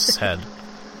Daenerys' head.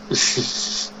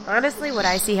 Honestly, what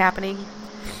I see happening,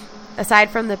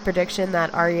 aside from the prediction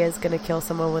that Arya is going to kill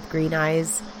someone with green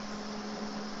eyes,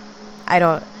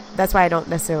 that's why I don't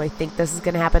necessarily think this is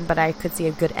going to happen, but I could see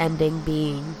a good ending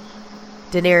being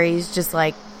Daenerys just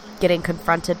like getting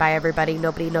confronted by everybody.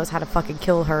 Nobody knows how to fucking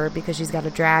kill her because she's got a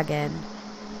dragon.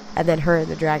 And then her and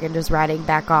the dragon just riding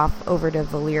back off over to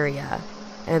Valyria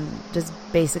and just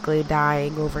basically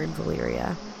dying over in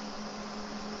Valyria.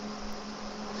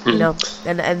 And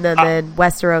then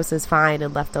Westeros is fine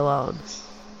and left alone.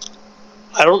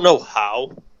 I don't know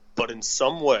how, but in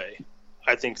some way,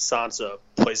 I think Sansa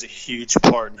plays a huge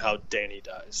part in how Dany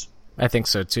dies. I think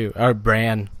so too. Or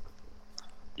Bran.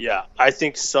 Yeah, I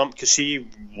think because she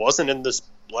wasn't in this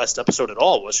last episode at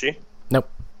all, was she? Nope.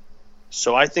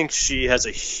 So I think she has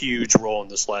a huge role in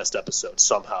this last episode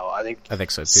somehow. I think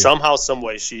so too. Somehow, some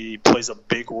way, she plays a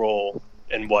big role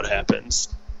in what happens.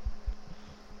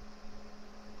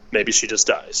 Maybe she just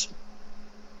dies.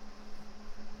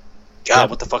 God,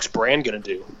 what the fuck's Bran gonna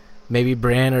do? Maybe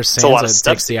Bran or Sansa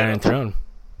takes the Iron Throne.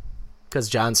 Because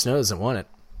Jon Snow doesn't want it.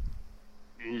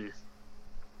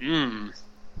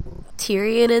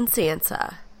 Tyrion and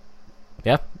Sansa.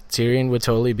 Yep, Tyrion would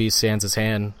totally be Sansa's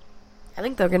hand. I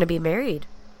think they're going to be married.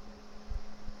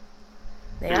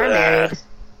 They are married.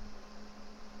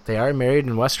 They are married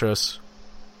in Westeros.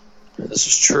 This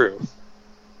is true.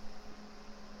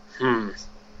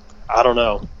 I don't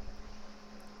know.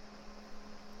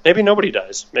 Maybe nobody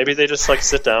dies. Maybe they just like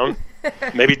sit down.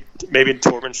 Maybe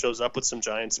Tormund shows up with some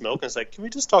giant's milk and is like, "Can we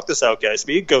just talk this out, guys?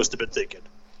 Me and Ghost have been thinking.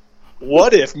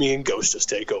 What if me and Ghost just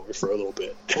take over for a little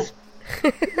bit?"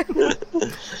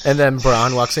 And then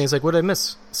Bronn walks in. He's like, "What did I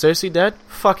miss? Cersei dead?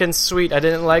 Fucking sweet. I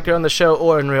didn't like her on the show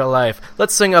or in real life.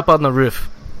 Let's sing up on the roof."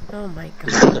 Oh my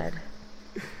god.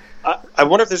 I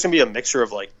wonder if there's gonna be a mixture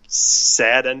of like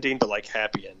sad ending but like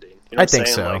happy ending. You know I think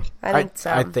so. I think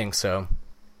so. I think so.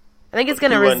 I think it's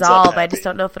going to resolve. I just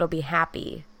don't know if it'll be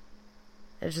happy.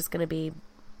 It's just going to be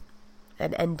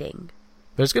an ending.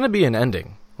 There's going to be an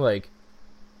ending. Like,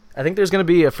 I think there's going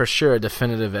to be for sure a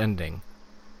definitive ending.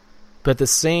 But at the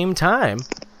same time,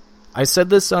 I said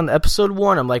this on episode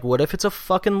 1. I'm like, what if it's a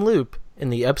fucking loop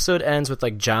and the episode ends with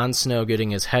like Jon Snow getting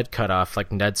his head cut off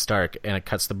like Ned Stark and it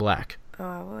cuts to black? Oh,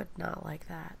 I would not like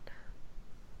that.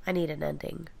 I need an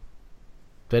ending.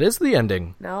 That is the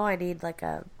ending. No, I need like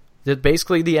a...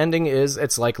 Basically, the ending is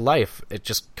it's like life. It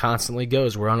just constantly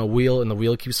goes. We're on a wheel and the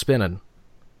wheel keeps spinning.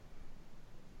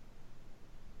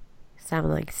 Sound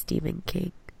like Stephen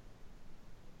King.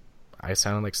 I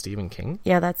sound like Stephen King?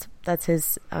 Yeah, that's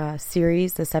his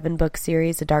series, the 7-book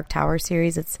series, the Dark Tower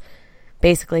series. It's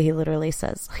basically, he literally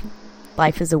says, like,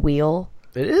 life is a wheel.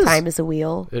 It is. Time is a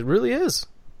wheel. It really is.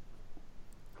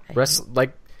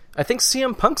 Like, I think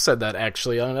CM Punk said that,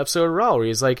 actually, on an episode of Raw, where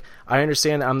he's like, I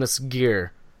understand I'm this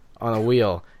gear on a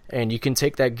wheel, and you can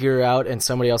take that gear out, and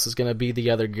somebody else is going to be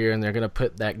the other gear, and they're going to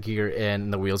put that gear in,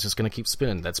 and the wheel's just going to keep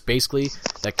spinning. That's basically,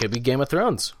 that could be Game of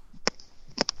Thrones.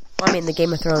 Well, I mean, the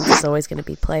Game of Thrones is always going to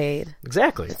be played.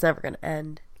 Exactly. It's never going to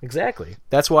end. Exactly.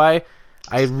 That's why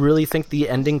I really think the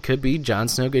ending could be Jon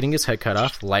Snow getting his head cut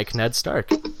off like Ned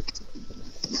Stark.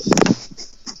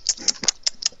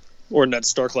 Or Ned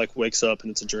Stark, like, wakes up and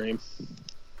it's a dream.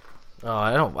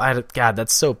 Oh, God,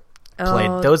 that's so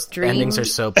played. Those endings are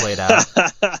so played out.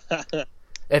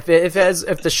 If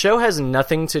the show has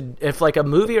nothing to... If, like, a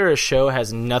movie or a show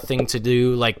has nothing to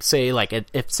do, like, say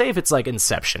if it's, like,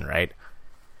 Inception, right?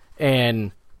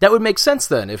 And that would make sense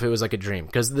then if it was like a dream,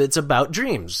 because it's about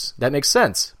dreams. That makes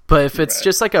sense. But if it's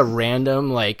just like a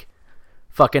random, like,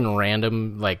 fucking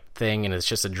random, like, thing and it's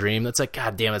just a dream, that's like,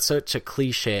 God damn, it's such a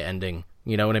cliche ending.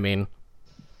 You know what I mean?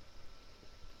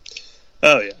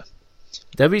 Oh, yeah.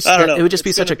 It would just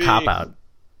be such a cop-out.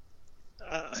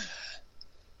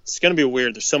 It's going to be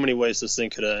weird. There's so many ways this thing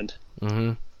could end.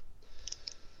 Mm-hmm.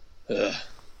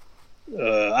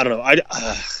 I don't know.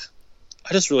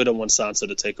 I just really don't want Sansa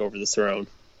to take over the throne.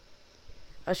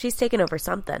 Oh, she's taking over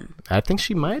something. I think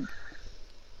she might.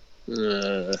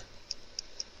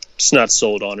 Just not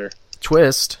sold on her.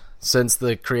 Twist, since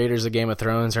the creators of Game of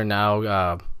Thrones are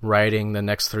now writing the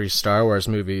next 3 Star Wars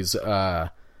movies,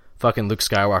 fucking Luke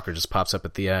Skywalker just pops up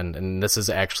at the end, and this is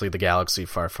actually the galaxy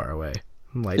far, far away.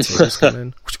 Lightsabers come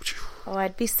in. Oh,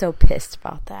 I'd be so pissed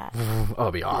about that. Oh,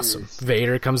 it'd be awesome.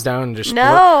 Vader comes down and just...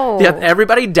 No! Yeah,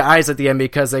 everybody dies at the end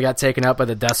because they got taken out by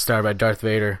the Death Star by Darth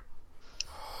Vader.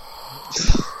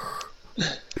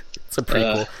 It's a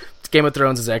prequel. Game of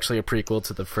Thrones is actually a prequel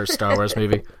to the first Star Wars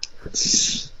movie.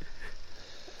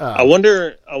 I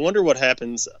wonder what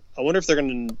happens. I wonder if they're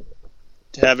going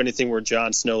to have anything where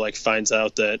Jon Snow, like, finds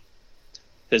out that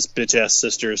his bitch-ass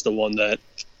sister is the one that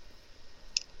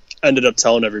ended up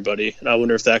telling everybody, and I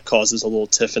wonder if that causes a little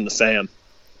tiff in the fam.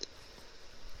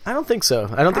 I don't think so.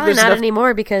 I don't think there's not enough,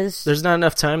 anymore, because there's not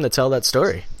enough time to tell that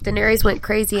story. Daenerys went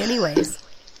crazy anyways.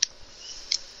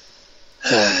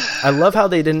 I love how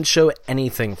they didn't show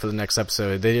anything for the next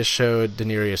episode. They just showed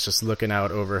Daenerys just looking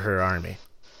out over her army,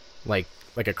 like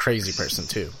a crazy person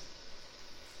too.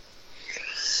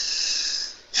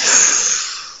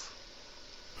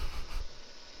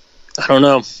 I don't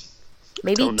know.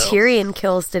 Maybe Tyrion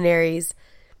kills Daenerys,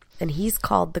 and he's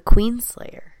called the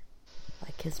Queenslayer,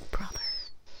 like his brother.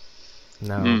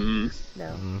 No. Mm-hmm. No.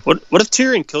 Mm-hmm. What if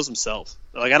Tyrion kills himself?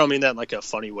 Like, I don't mean that in like a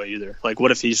funny way either. Like, what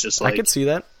if he's just like... I could see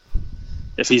that.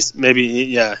 If he's maybe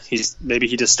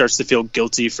he just starts to feel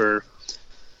guilty for,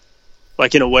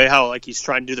 like, in a way how, like, he's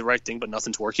trying to do the right thing but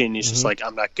nothing's working and he's just like,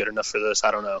 I'm not good enough for this.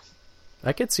 I don't know.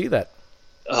 I could see that.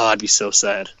 Oh, I'd be so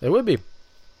sad. It would be.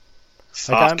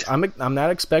 Fuck. Like, I'm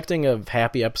not expecting a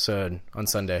happy episode on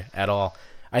Sunday at all.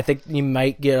 I think you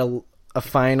might get a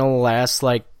final last,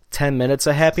 like, 10 minutes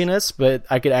of happiness, but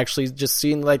I could actually just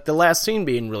see, like, the last scene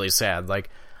being really sad. Like,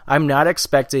 I'm not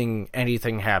expecting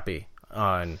anything happy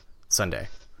on Sunday.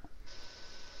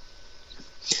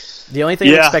 The only thing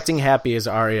I'm expecting happy is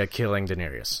Arya killing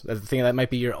Daenerys. I think that might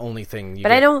be your only thing.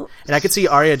 But I don't... And I could see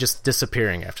Arya just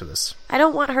disappearing after this. I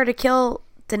don't want her to kill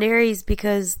Daenerys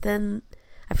because then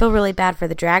I feel really bad for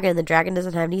the dragon. The dragon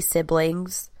doesn't have any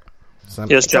siblings. It's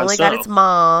only got its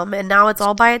mom, and now it's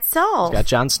all by itself. It's got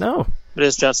Jon Snow. It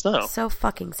is Jon Snow. So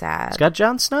fucking sad. It's got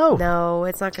Jon Snow. No,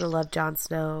 it's not going to love Jon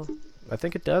Snow. I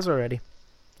think it does already.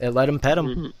 It let him pet him.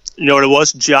 Mm-hmm. You know what it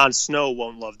was? Jon Snow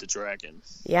won't love the dragon.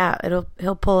 Yeah,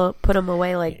 he'll put him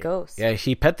away like Ghost. Yeah,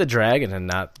 he pet the dragon and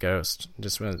not Ghost.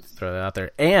 Just want to throw that out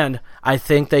there. And I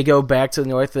think they go back to the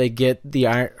north. They get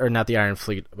the not the Iron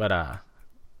Fleet, but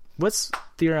what's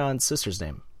Theron's sister's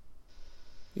name?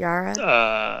 Yara.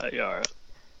 Yara.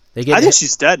 I think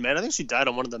she's dead, man. I think she died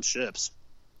on one of them ships.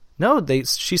 No,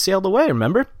 she sailed away,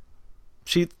 remember?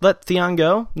 She let Theon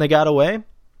go, and they got away.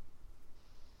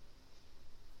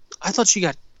 I thought she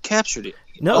got captured.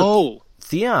 No,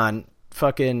 Theon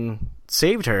fucking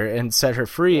saved her and set her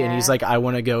free, and he's like, I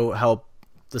want to go help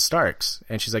the Starks.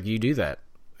 And she's like, you do that.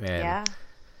 And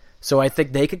so I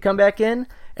think they could come back in,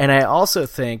 and I also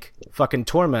think fucking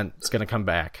Torment's going to come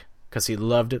back, because he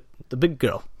loved the big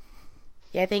girl.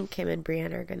 Yeah, I think Kim and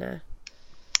Brienne are going to...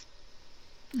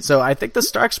 So I think the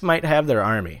Starks might have their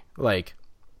army. Like,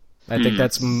 I think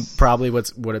that's probably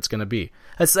what it's going to be.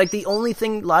 That's like the only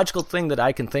logical thing that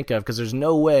I can think of, because there's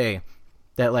no way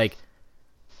that like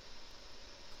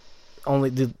only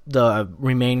the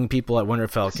remaining people at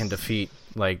Winterfell can defeat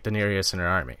like Daenerys and her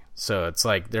army. So it's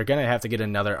like they're going to have to get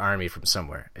another army from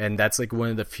somewhere, and that's like one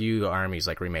of the few armies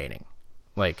like remaining.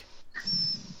 Like,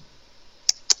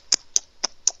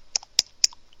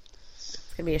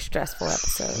 it's going to be a stressful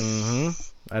episode.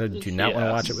 I do not want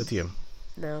to watch it with you.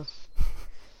 No.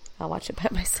 I'll watch it by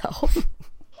myself.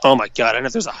 Oh my god! I know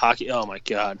if there's a hockey. Oh my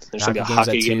god! There's gonna be a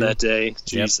hockey game that day.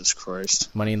 Jesus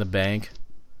Christ! Money in the Bank.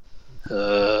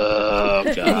 Oh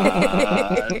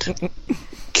god!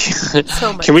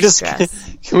 So much can we just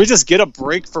stress. get a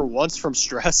break for once from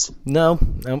stress? Nope.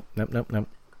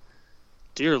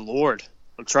 Dear Lord,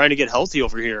 I'm trying to get healthy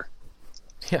over here.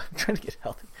 Yeah, I'm trying to get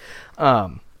healthy.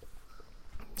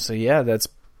 So yeah, that's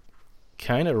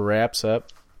kind of wraps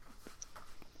up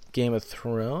Game of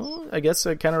Thrones. I guess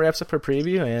it kind of wraps up our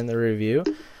preview and the review.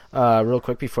 Real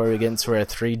quick before we get into our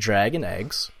 3 dragon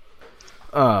eggs.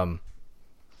 What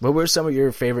were some of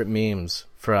your favorite memes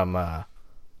from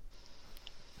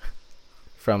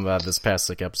this past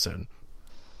episode?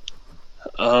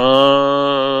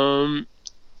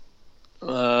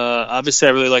 Obviously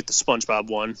I really liked the SpongeBob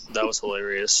one. That was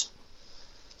hilarious.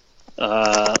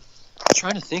 I'm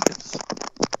trying to think of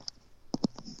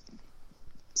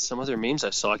some other memes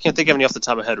I saw. I can't think of any off the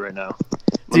top of my head right now.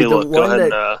 Dude,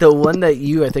 the one that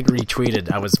you, I think,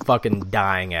 retweeted, I was fucking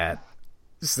dying at.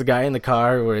 It's the guy in the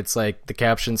car where it's like the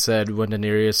caption said when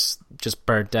Daenerys just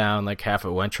burnt down like half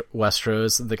of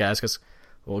Westeros. The guy goes,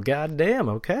 "Well, goddamn,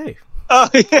 okay." Oh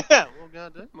yeah. Well,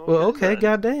 goddamn. Well, okay,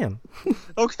 goddamn.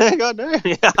 Okay, goddamn.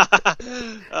 Yeah.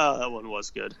 Oh, that one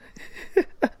was good.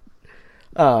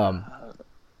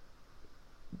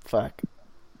 Fuck.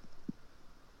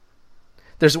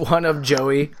 There's one of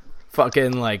Joey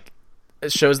fucking like,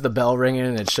 it shows the bell ringing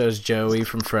and it shows Joey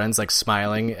from Friends like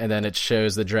smiling, and then it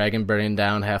shows the dragon burning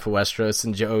down half of Westeros,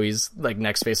 and Joey's like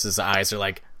next face, his eyes are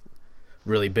like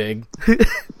really big.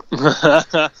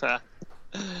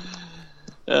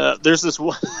 There's this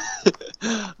one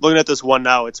looking at this one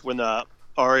now. It's when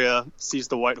Arya sees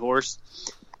the white horse,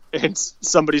 and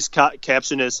somebody's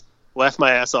caption is "Laugh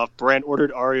my ass off. Bran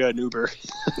ordered Arya an Uber."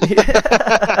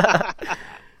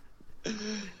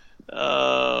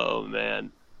 Oh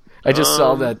man. I just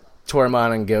saw that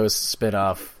Tormund and Ghost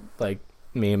spin-off like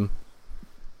meme.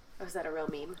 Oh, is that a real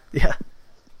meme? Yeah.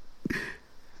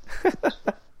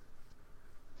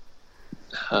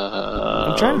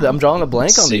 I'm drawing a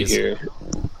blank on these. Here.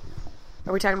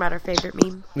 Are we talking about our favorite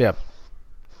meme? Yeah.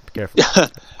 Be careful.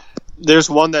 There's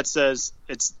one that says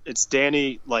it's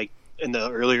Dany like in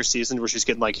the earlier season where she's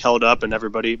getting like held up, and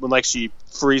everybody when like she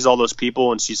frees all those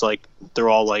people and she's like they're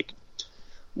all like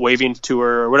waving to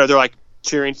her or whatever, they're like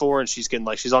cheering for her, and she's getting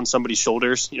like she's on somebody's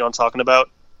shoulders. You know what I'm talking about?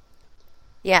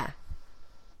 Yeah.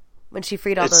 When she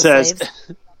freed all those slaves.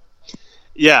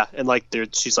 Yeah, and like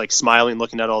she's like smiling,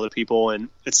 looking at all the people, and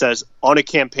it says on a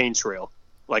campaign trail,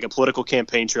 like a political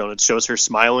campaign trail, and it shows her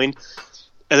smiling,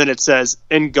 and then it says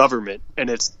in government, and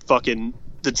it's fucking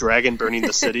the dragon burning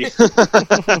the city.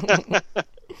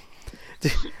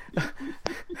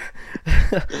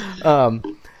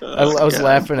 I was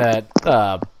laughing at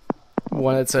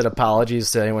one that said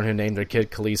apologies to anyone who named their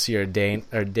kid Khaleesi or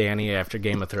Dany after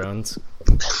Game of Thrones.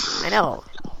 I know.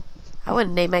 I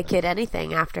wouldn't name my kid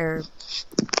anything after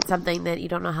something that you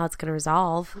don't know how it's going to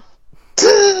resolve.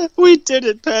 We did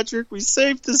it, Patrick. We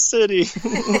saved the city.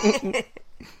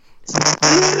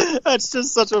 That's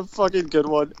just such a fucking good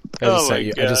one.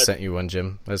 I just sent you one,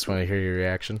 Jim. I just want to hear your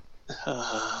reaction.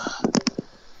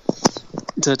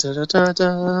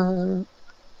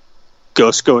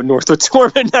 Ghost going north with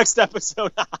Tormund next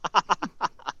episode.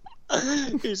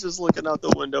 He's just looking out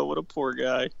the window. What a poor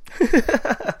guy.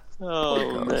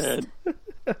 Oh, man.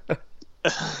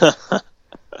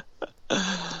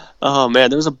 Oh, man.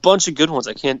 There was a bunch of good ones.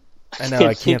 I can't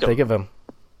think of them.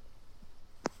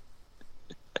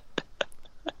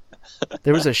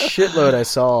 There was a shitload I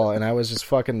saw, and I was just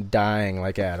fucking dying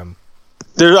like Adam.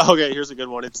 Okay, here's a good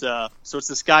one. It's so it's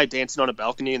this guy dancing on a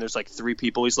balcony, and there's like 3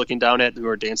 people he's looking down at who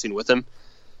are dancing with him.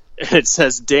 And it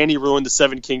says, "Danny ruined the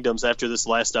 7 kingdoms after this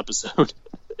last episode."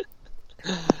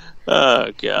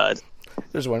 Oh God.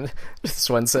 There's one. This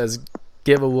one says,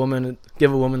 "Give a woman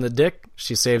the dick.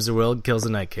 She saves the world, kills the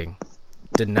Night King.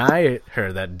 Deny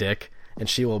her that dick, and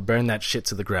she will burn that shit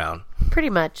to the ground." Pretty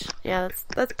much. Yeah,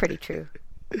 that's pretty true.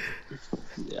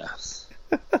 Yeah.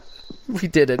 We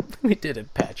did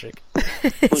it, Patrick.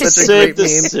 Such a great meme.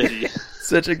 City.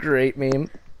 Such a great meme.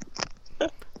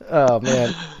 Oh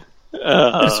man.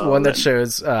 There's one that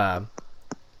shows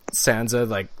Sansa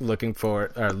like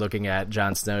looking at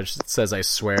Jon Snow. It says, "I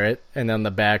swear it," and on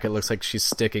the back it looks like she's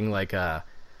sticking like a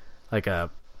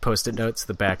post-it note to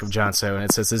the back of Jon Snow, and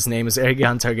it says his name is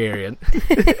Aegon Targaryen.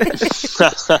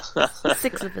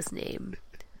 6 of his name.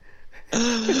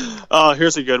 Oh,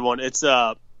 here's a good one. It's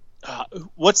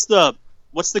what's the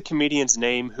comedian's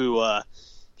name who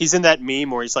he's in that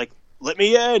meme where he's like, let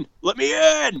me in.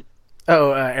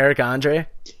 Oh, Eric Andre.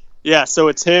 Yeah, so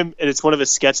it's him, and it's one of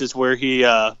his sketches where he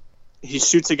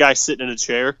shoots a guy sitting in a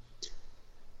chair,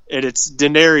 and it's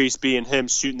Daenerys being him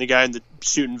shooting the guy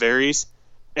shooting Varys,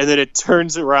 and then it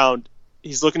turns around,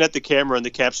 he's looking at the camera, and the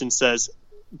caption says,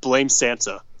 "Blame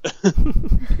Sansa."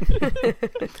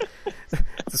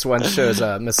 This one shows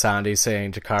Missandei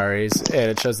saying Jacaerys, and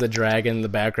it shows the dragon in the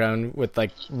background with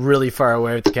like really far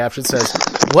away. With the caption says,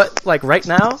 "What? Like right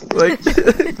now?" Like.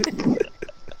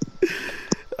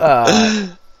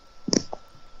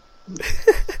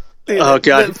 Oh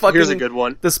God! Here's a good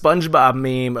one. The SpongeBob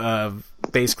meme of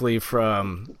basically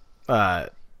from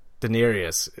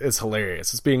Daenerys is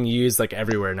hilarious. It's being used like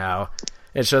everywhere now.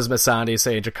 It shows Missandei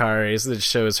saying Jacaerys, and it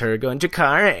shows her going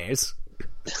Jacaerys.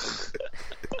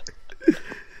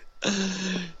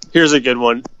 Here's a good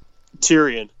one.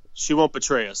 Tyrion, she won't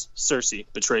betray us. Cersei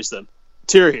betrays them.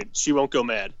 Tyrion, she won't go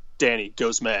mad. Dany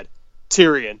goes mad.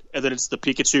 Tyrion, and then it's the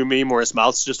Pikachu meme where his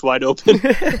mouth's just wide open.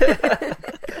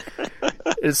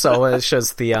 So it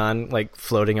shows Theon like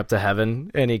floating up to heaven,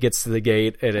 and he gets to the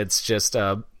gate, and it's just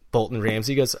Bolton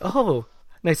Ramsay. He goes, "Oh,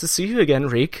 nice to see you again,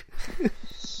 Reek."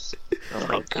 Oh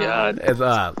my God! And,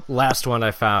 last one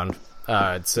I found,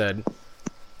 it said,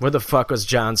 "Where the fuck was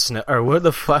Jon Snow? Or where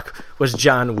the fuck was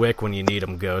John Wick when you need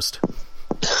him, Ghost?"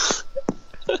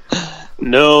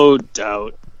 No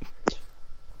doubt.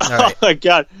 Right. Oh my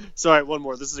God! Sorry, one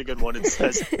more. This is a good one.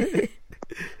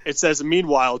 It says,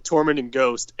 "Meanwhile, Tormund and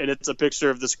Ghost," and it's a picture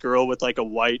of this girl with like a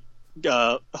white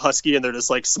husky, and they're just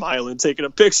like smiling, taking a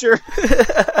picture.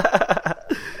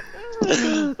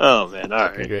 Oh man! All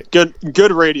right, okay, great.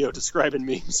 Good radio describing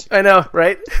memes. I know,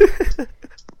 right?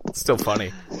 It's still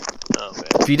funny. Oh man!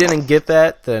 If you didn't get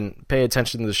that, then pay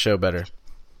attention to the show better.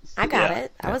 I got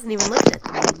it. I wasn't even looking at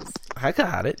the memes. I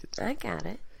got it.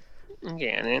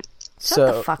 Get it.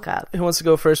 Shut the fuck up. Who wants to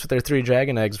go first with their 3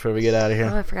 dragon eggs before we get out of here?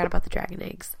 Oh, I forgot about the dragon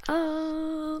eggs.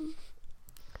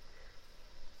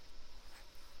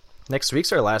 Next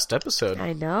week's our last episode.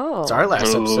 I know. It's our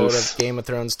last episode of Game of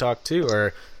Thrones Talk 2,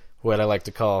 or what I like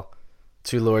to call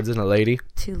 2 lords and a lady.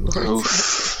 2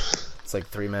 lords. It's like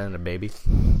 3 men and a baby.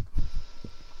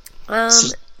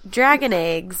 Dragon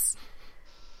eggs.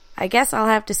 I guess I'll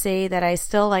have to say that I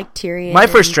still like Tyrion. My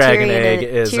first dragon egg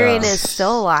is... Tyrion is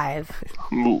still alive.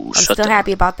 Ooh, I'm still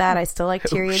happy about that. I still like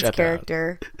Tyrion's shut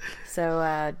character.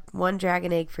 So, 1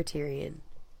 dragon egg for Tyrion.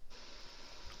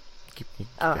 Keep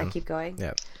I keep going?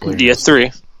 Yeah. Yeah,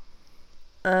 3.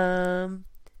 There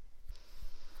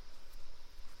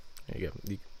you go.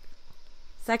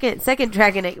 Second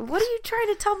dragon egg. What are you trying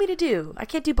to tell me to do? I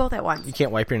can't do both at once. You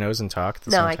can't wipe your nose and talk at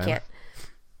the No, same I time? can't.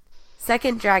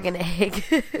 Second dragon egg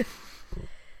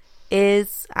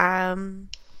is Arya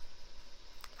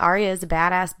is a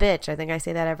badass bitch. I think I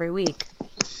say that every week.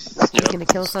 She's gonna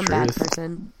kill some bad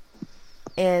person.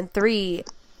 And 3,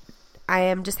 I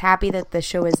am just happy that the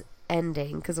show is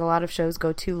ending, because a lot of shows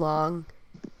go too long,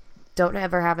 don't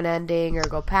ever have an ending, or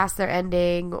go past their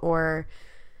ending, or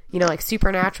like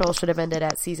Supernatural should have ended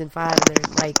at season 5, and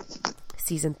they're like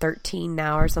season 13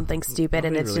 now or something stupid. Nobody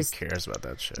and it's really just cares about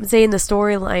that shit. I'm saying the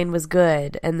storyline was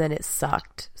good and then it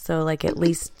sucked. So like at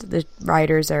least the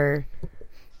writers are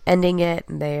ending it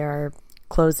and they are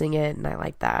closing it, and I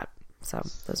like that. So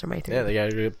those are my 3. Yeah, they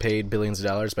got get paid billions of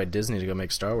dollars by Disney to go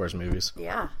make Star Wars movies.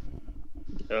 Yeah.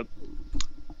 Yep.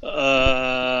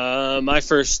 My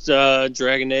first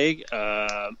dragon egg,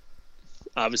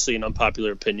 obviously an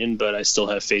unpopular opinion, but I still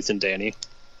have faith in Dany.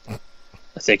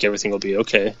 I think everything will be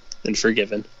okay and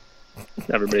forgiven.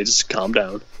 Everybody just calm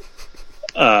down.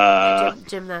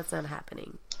 Jim, that's not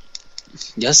happening.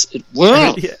 Yes, it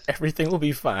will. Yeah, everything will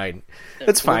be fine. It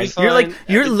It's will fine. be fine.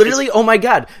 You're literally, oh my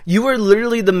god, you are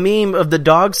literally the meme of the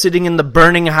dog sitting in the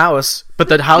burning house, but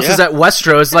the house is at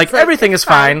Westeros. Like, everything is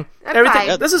fine. Everything.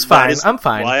 fine. This is fine. I'm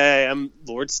fine. Why I am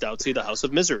Lord Stoutsy, the House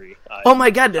of Misery. Oh my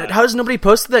god, how has nobody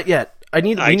posted that yet? We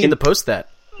need to post that.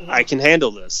 I can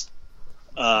handle this.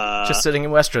 Just sitting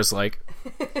in Westeros, like,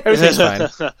 everything's fine.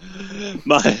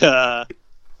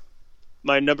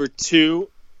 My number 2,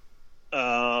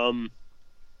 the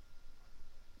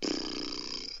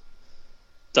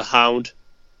Hound.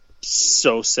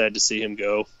 So sad to see him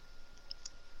go.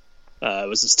 It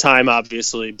was his time,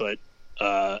 obviously, but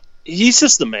he's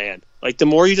just the man. Like, the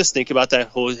more you just think about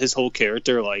his whole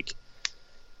character, like,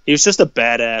 he was just a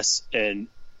badass, and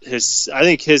I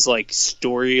think his like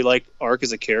story, like, arc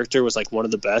as a character was like one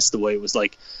of the best. The way it was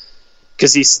like,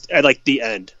 because he's at like the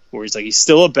end where he's like, he's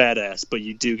still a badass, but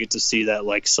you do get to see that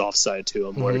like soft side to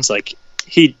him, where it's like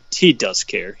he does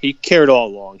care. He cared all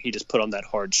along. He just put on that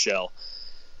hard shell.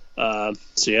 So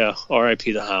yeah,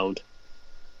 R.I.P. the Hound.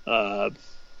 And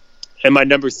my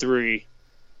number 3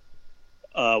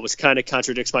 was kind of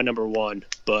contradicts my number 1,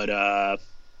 but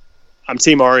I'm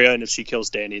Team Arya, and if she kills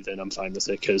Dany, then I'm fine with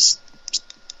it, because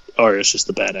Arya's just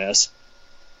the badass.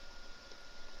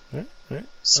 Right.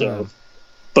 So,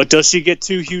 but does she get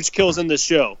 2 huge kills in this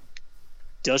show?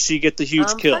 Does she get the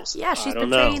huge kills? Yeah, she's been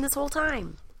know. training this whole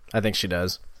time. I think she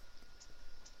does.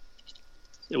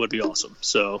 It would be awesome.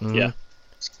 So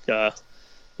yeah,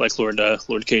 like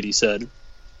Lord Katie said,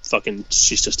 fucking,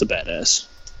 she's just a badass.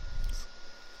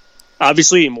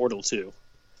 Obviously immortal too.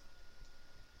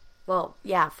 Well,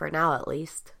 yeah, for now at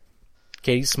least.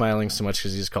 Katie's smiling so much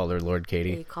because you just called her Lord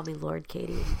Katie. You call me Lord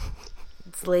Katie.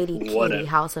 It's Lady Katie, Whatever.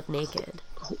 House of Naked.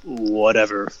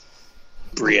 Whatever,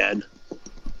 Brienne.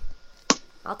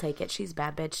 I'll take it. She's a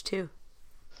bad bitch too.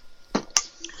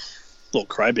 Little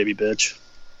crybaby bitch.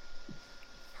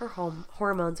 Her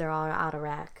hormones are all out of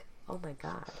whack. Oh my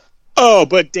god. Oh,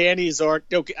 but Dany's aren't.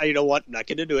 Okay, you know what? Not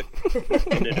gonna do it. Not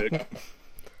gonna do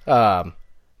it.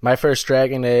 My first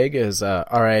dragon egg is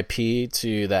R.I.P.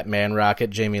 to that man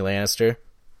rocket, Jaime Lannister.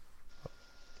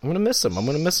 I'm gonna miss him. I'm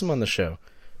gonna miss him on the show.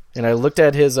 And I looked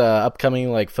at his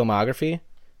upcoming like filmography.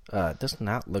 It does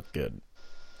not look good,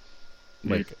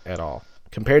 like at all,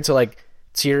 compared to like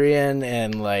Tyrion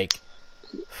and like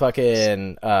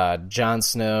fucking Jon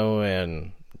Snow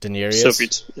and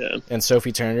Daenerys and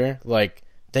Sophie Turner. Like,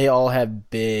 they all have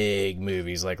big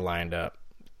movies like lined up.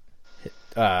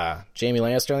 Jaime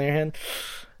Lannister, on the other hand,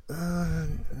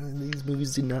 these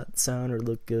movies do not sound or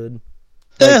look good.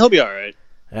 He'll be all right.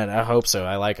 And I hope so.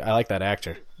 I like that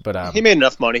actor, but he made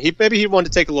enough money. Maybe he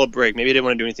wanted to take a little break. Maybe he didn't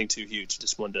want to do anything too huge.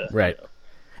 Just wanted to, right.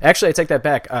 Actually, I take that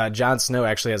back. Jon Snow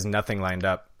actually has nothing lined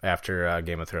up after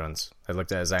Game of Thrones. I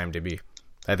looked at his IMDb.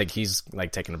 I think he's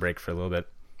like taking a break for a little bit.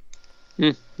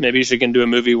 Maybe she can do a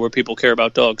movie where people care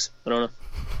about dogs. I don't know.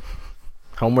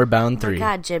 Homeward Bound 3. Oh my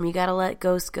god, Jim, you gotta let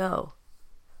ghosts go.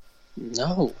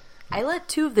 No. I let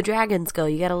 2 of the dragons go.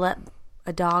 You gotta let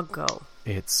a dog go.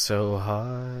 It's so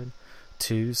hard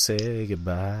to say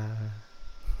goodbye.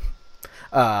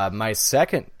 My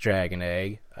second dragon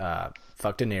egg,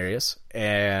 fuck Daenerys,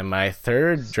 and my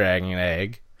third dragon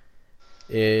egg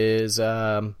is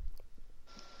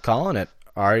calling it.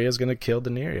 Arya's gonna kill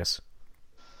Daenerys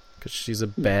because she's a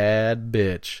bad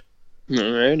bitch.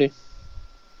 Alrighty.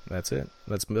 That's it.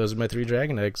 Those are my 3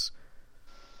 dragon eggs.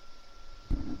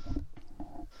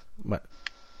 What?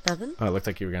 Nothing? Oh, it looked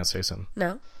like you were gonna say something.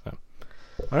 No.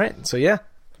 All right, so yeah,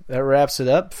 that wraps it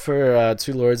up for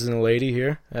 2 lords and a lady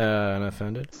here,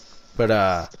 unoffended.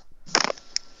 But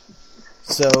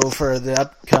so for the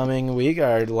upcoming week,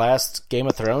 our last Game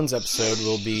of Thrones episode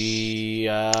will be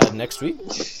next week.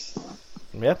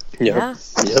 Yep. Yeah.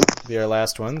 Yep. Be our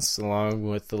last ones, along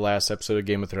with the last episode of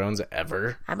Game of Thrones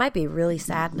ever. I might be really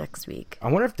sad next week. I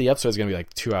wonder if the episode's gonna be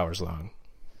like 2 hours long.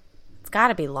 It's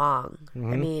gotta be long. I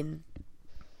mean,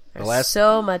 there's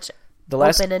so much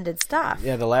last open-ended stuff.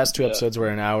 Yeah, the last 2 episodes were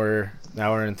an hour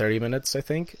and 30 minutes, I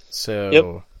think.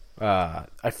 So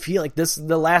I feel like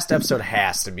the last episode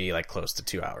has to be like close to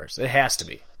 2 hours. It has to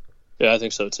be. Yeah, I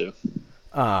think so too.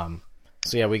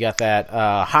 So yeah, we got that.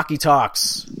 Hockey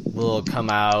Talks will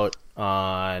come out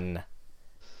on...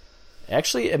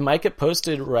 Actually, it might get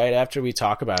posted right after we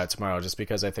talk about it tomorrow, just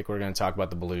because I think we're going to talk about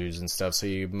the Blues and stuff, so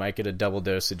you might get a double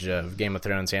dosage of Game of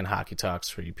Thrones and Hockey Talks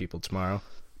for you people tomorrow.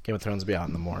 Game of Thrones will be out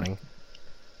in the morning.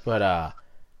 But,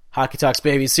 Hockey Talks,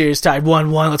 baby. Series tied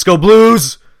 1-1. Let's go,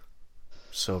 Blues!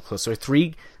 So close. So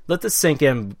 3... Let this sink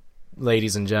in,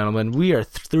 ladies and gentlemen. We are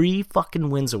 3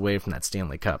 fucking wins away from that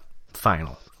Stanley Cup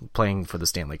final. Playing for the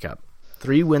Stanley Cup.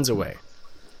 3 wins away.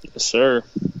 Yes, sir.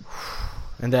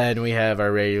 And then we have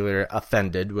our regular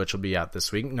Offended, which will be out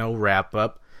this week. No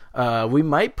wrap-up. We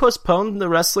might postpone the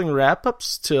wrestling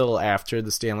wrap-ups till after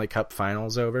the Stanley Cup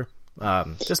Finals over,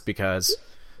 just because.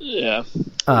 Yeah,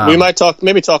 we might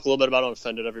maybe talk a little bit about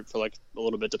Offended for like a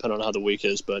little bit, depending on how the week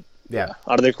is. But yeah,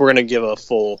 I don't think we're going to give our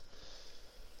full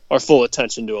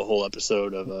attention to a whole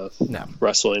episode of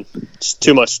wrestling. It's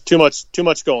too much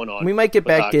going on. We might get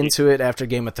back into it after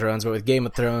Game of Thrones, but with Game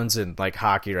of Thrones and like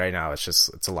hockey right now, it's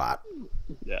a lot.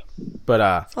 Yeah,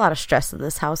 but it's a lot of stress in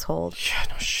this household. Yeah,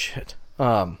 no shit.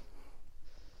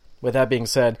 With that being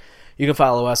said, you can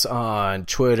follow us on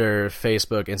Twitter,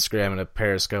 Facebook, Instagram, and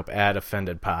Periscope at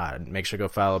OffendedPod. Make sure to go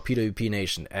follow PWP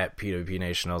Nation at PWP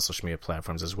Nation, all social media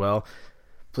platforms as well.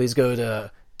 Please go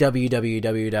to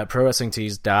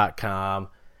www.prowrestlingtees.com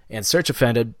and search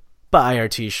Offended, buy our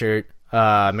t-shirt.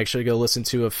 Make sure to go listen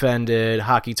to Offended,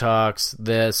 Hockey Talks,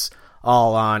 this,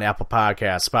 all on Apple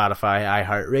Podcasts, Spotify,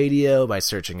 iHeartRadio by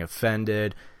searching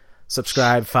Offended.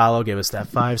 Subscribe, follow, give us that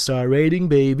 5-star rating,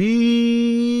 baby.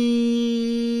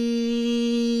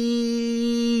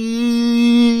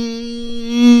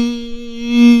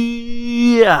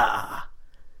 Yeah.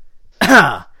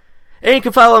 And you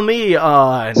can follow me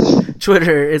on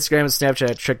Twitter, Instagram, and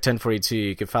Snapchat, Trick1042.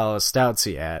 You can follow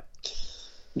Stoutsy at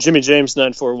Jimmy James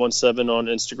 9417 on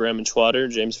Instagram and Twitter,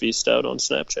 James V Stout on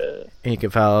Snapchat. And you can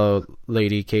follow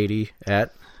Lady Katie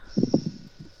at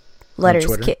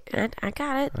letters I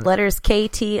got it. Letters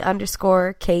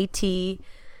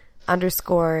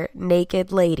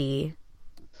KT_KT_naked lady.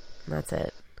 That's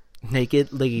it.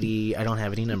 Naked Lady. I don't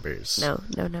have any numbers. No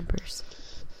numbers.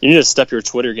 You need to step your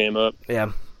Twitter game up.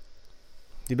 Yeah.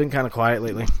 You've been kind of quiet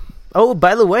lately. Oh,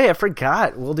 by the way, I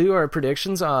forgot. We'll do our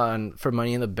predictions for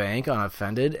Money in the Bank on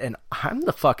Offended, and I'm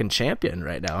the fucking champion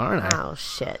right now, aren't I? Oh,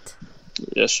 shit.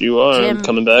 Yes, you are. Jim, I'm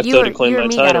coming back, though, to claim my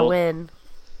title. Gotta win.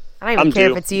 I don't even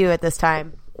care if it's you at this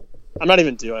time. I'm not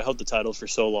even due. I held the title for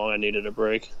so long I needed a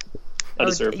break. I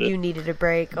deserved it. You needed a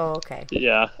break? Oh, okay.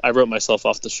 Yeah, I wrote myself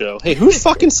off the show. Hey, whose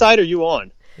fucking side are you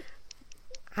on?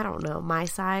 I don't know. My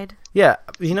side? Yeah,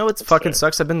 you know what fucking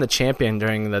sucks? I've been the champion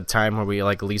during the time where we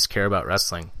like least care about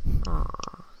wrestling.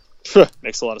 Aww.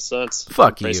 Makes a lot of sense.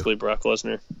 Fuck you. Basically Brock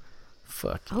Lesnar.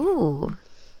 Fuck you. Ooh.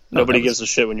 Nobody gives a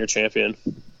shit when you're champion.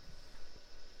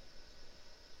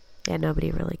 Yeah,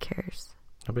 nobody really cares.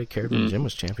 Nobody cared when Jim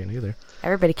was champion either.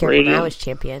 Everybody cared when I was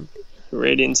champion.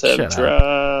 Ratings have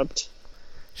dropped.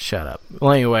 Shut up.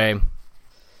 Well, anyway,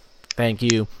 thank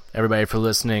you, everybody, for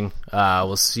listening.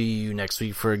 We'll see you next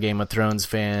week for Game of Thrones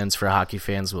fans. For hockey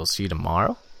fans, we'll see you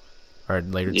tomorrow. Or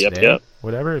later today. Yep.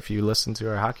 Whatever, if you listen to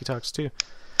our Hockey Talks, too.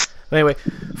 But anyway,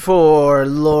 for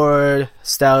Lord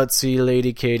Stoutsy,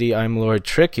 Lady Katie, I'm Lord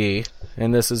Tricky.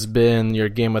 And this has been your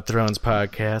Game of Thrones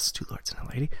podcast. 2 lords and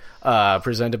a lady.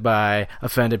 Presented by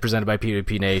Offended, presented by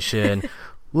PWP Nation.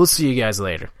 We'll see you guys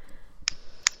later.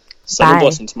 7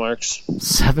 blessings, Marks.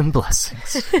 7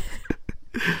 blessings.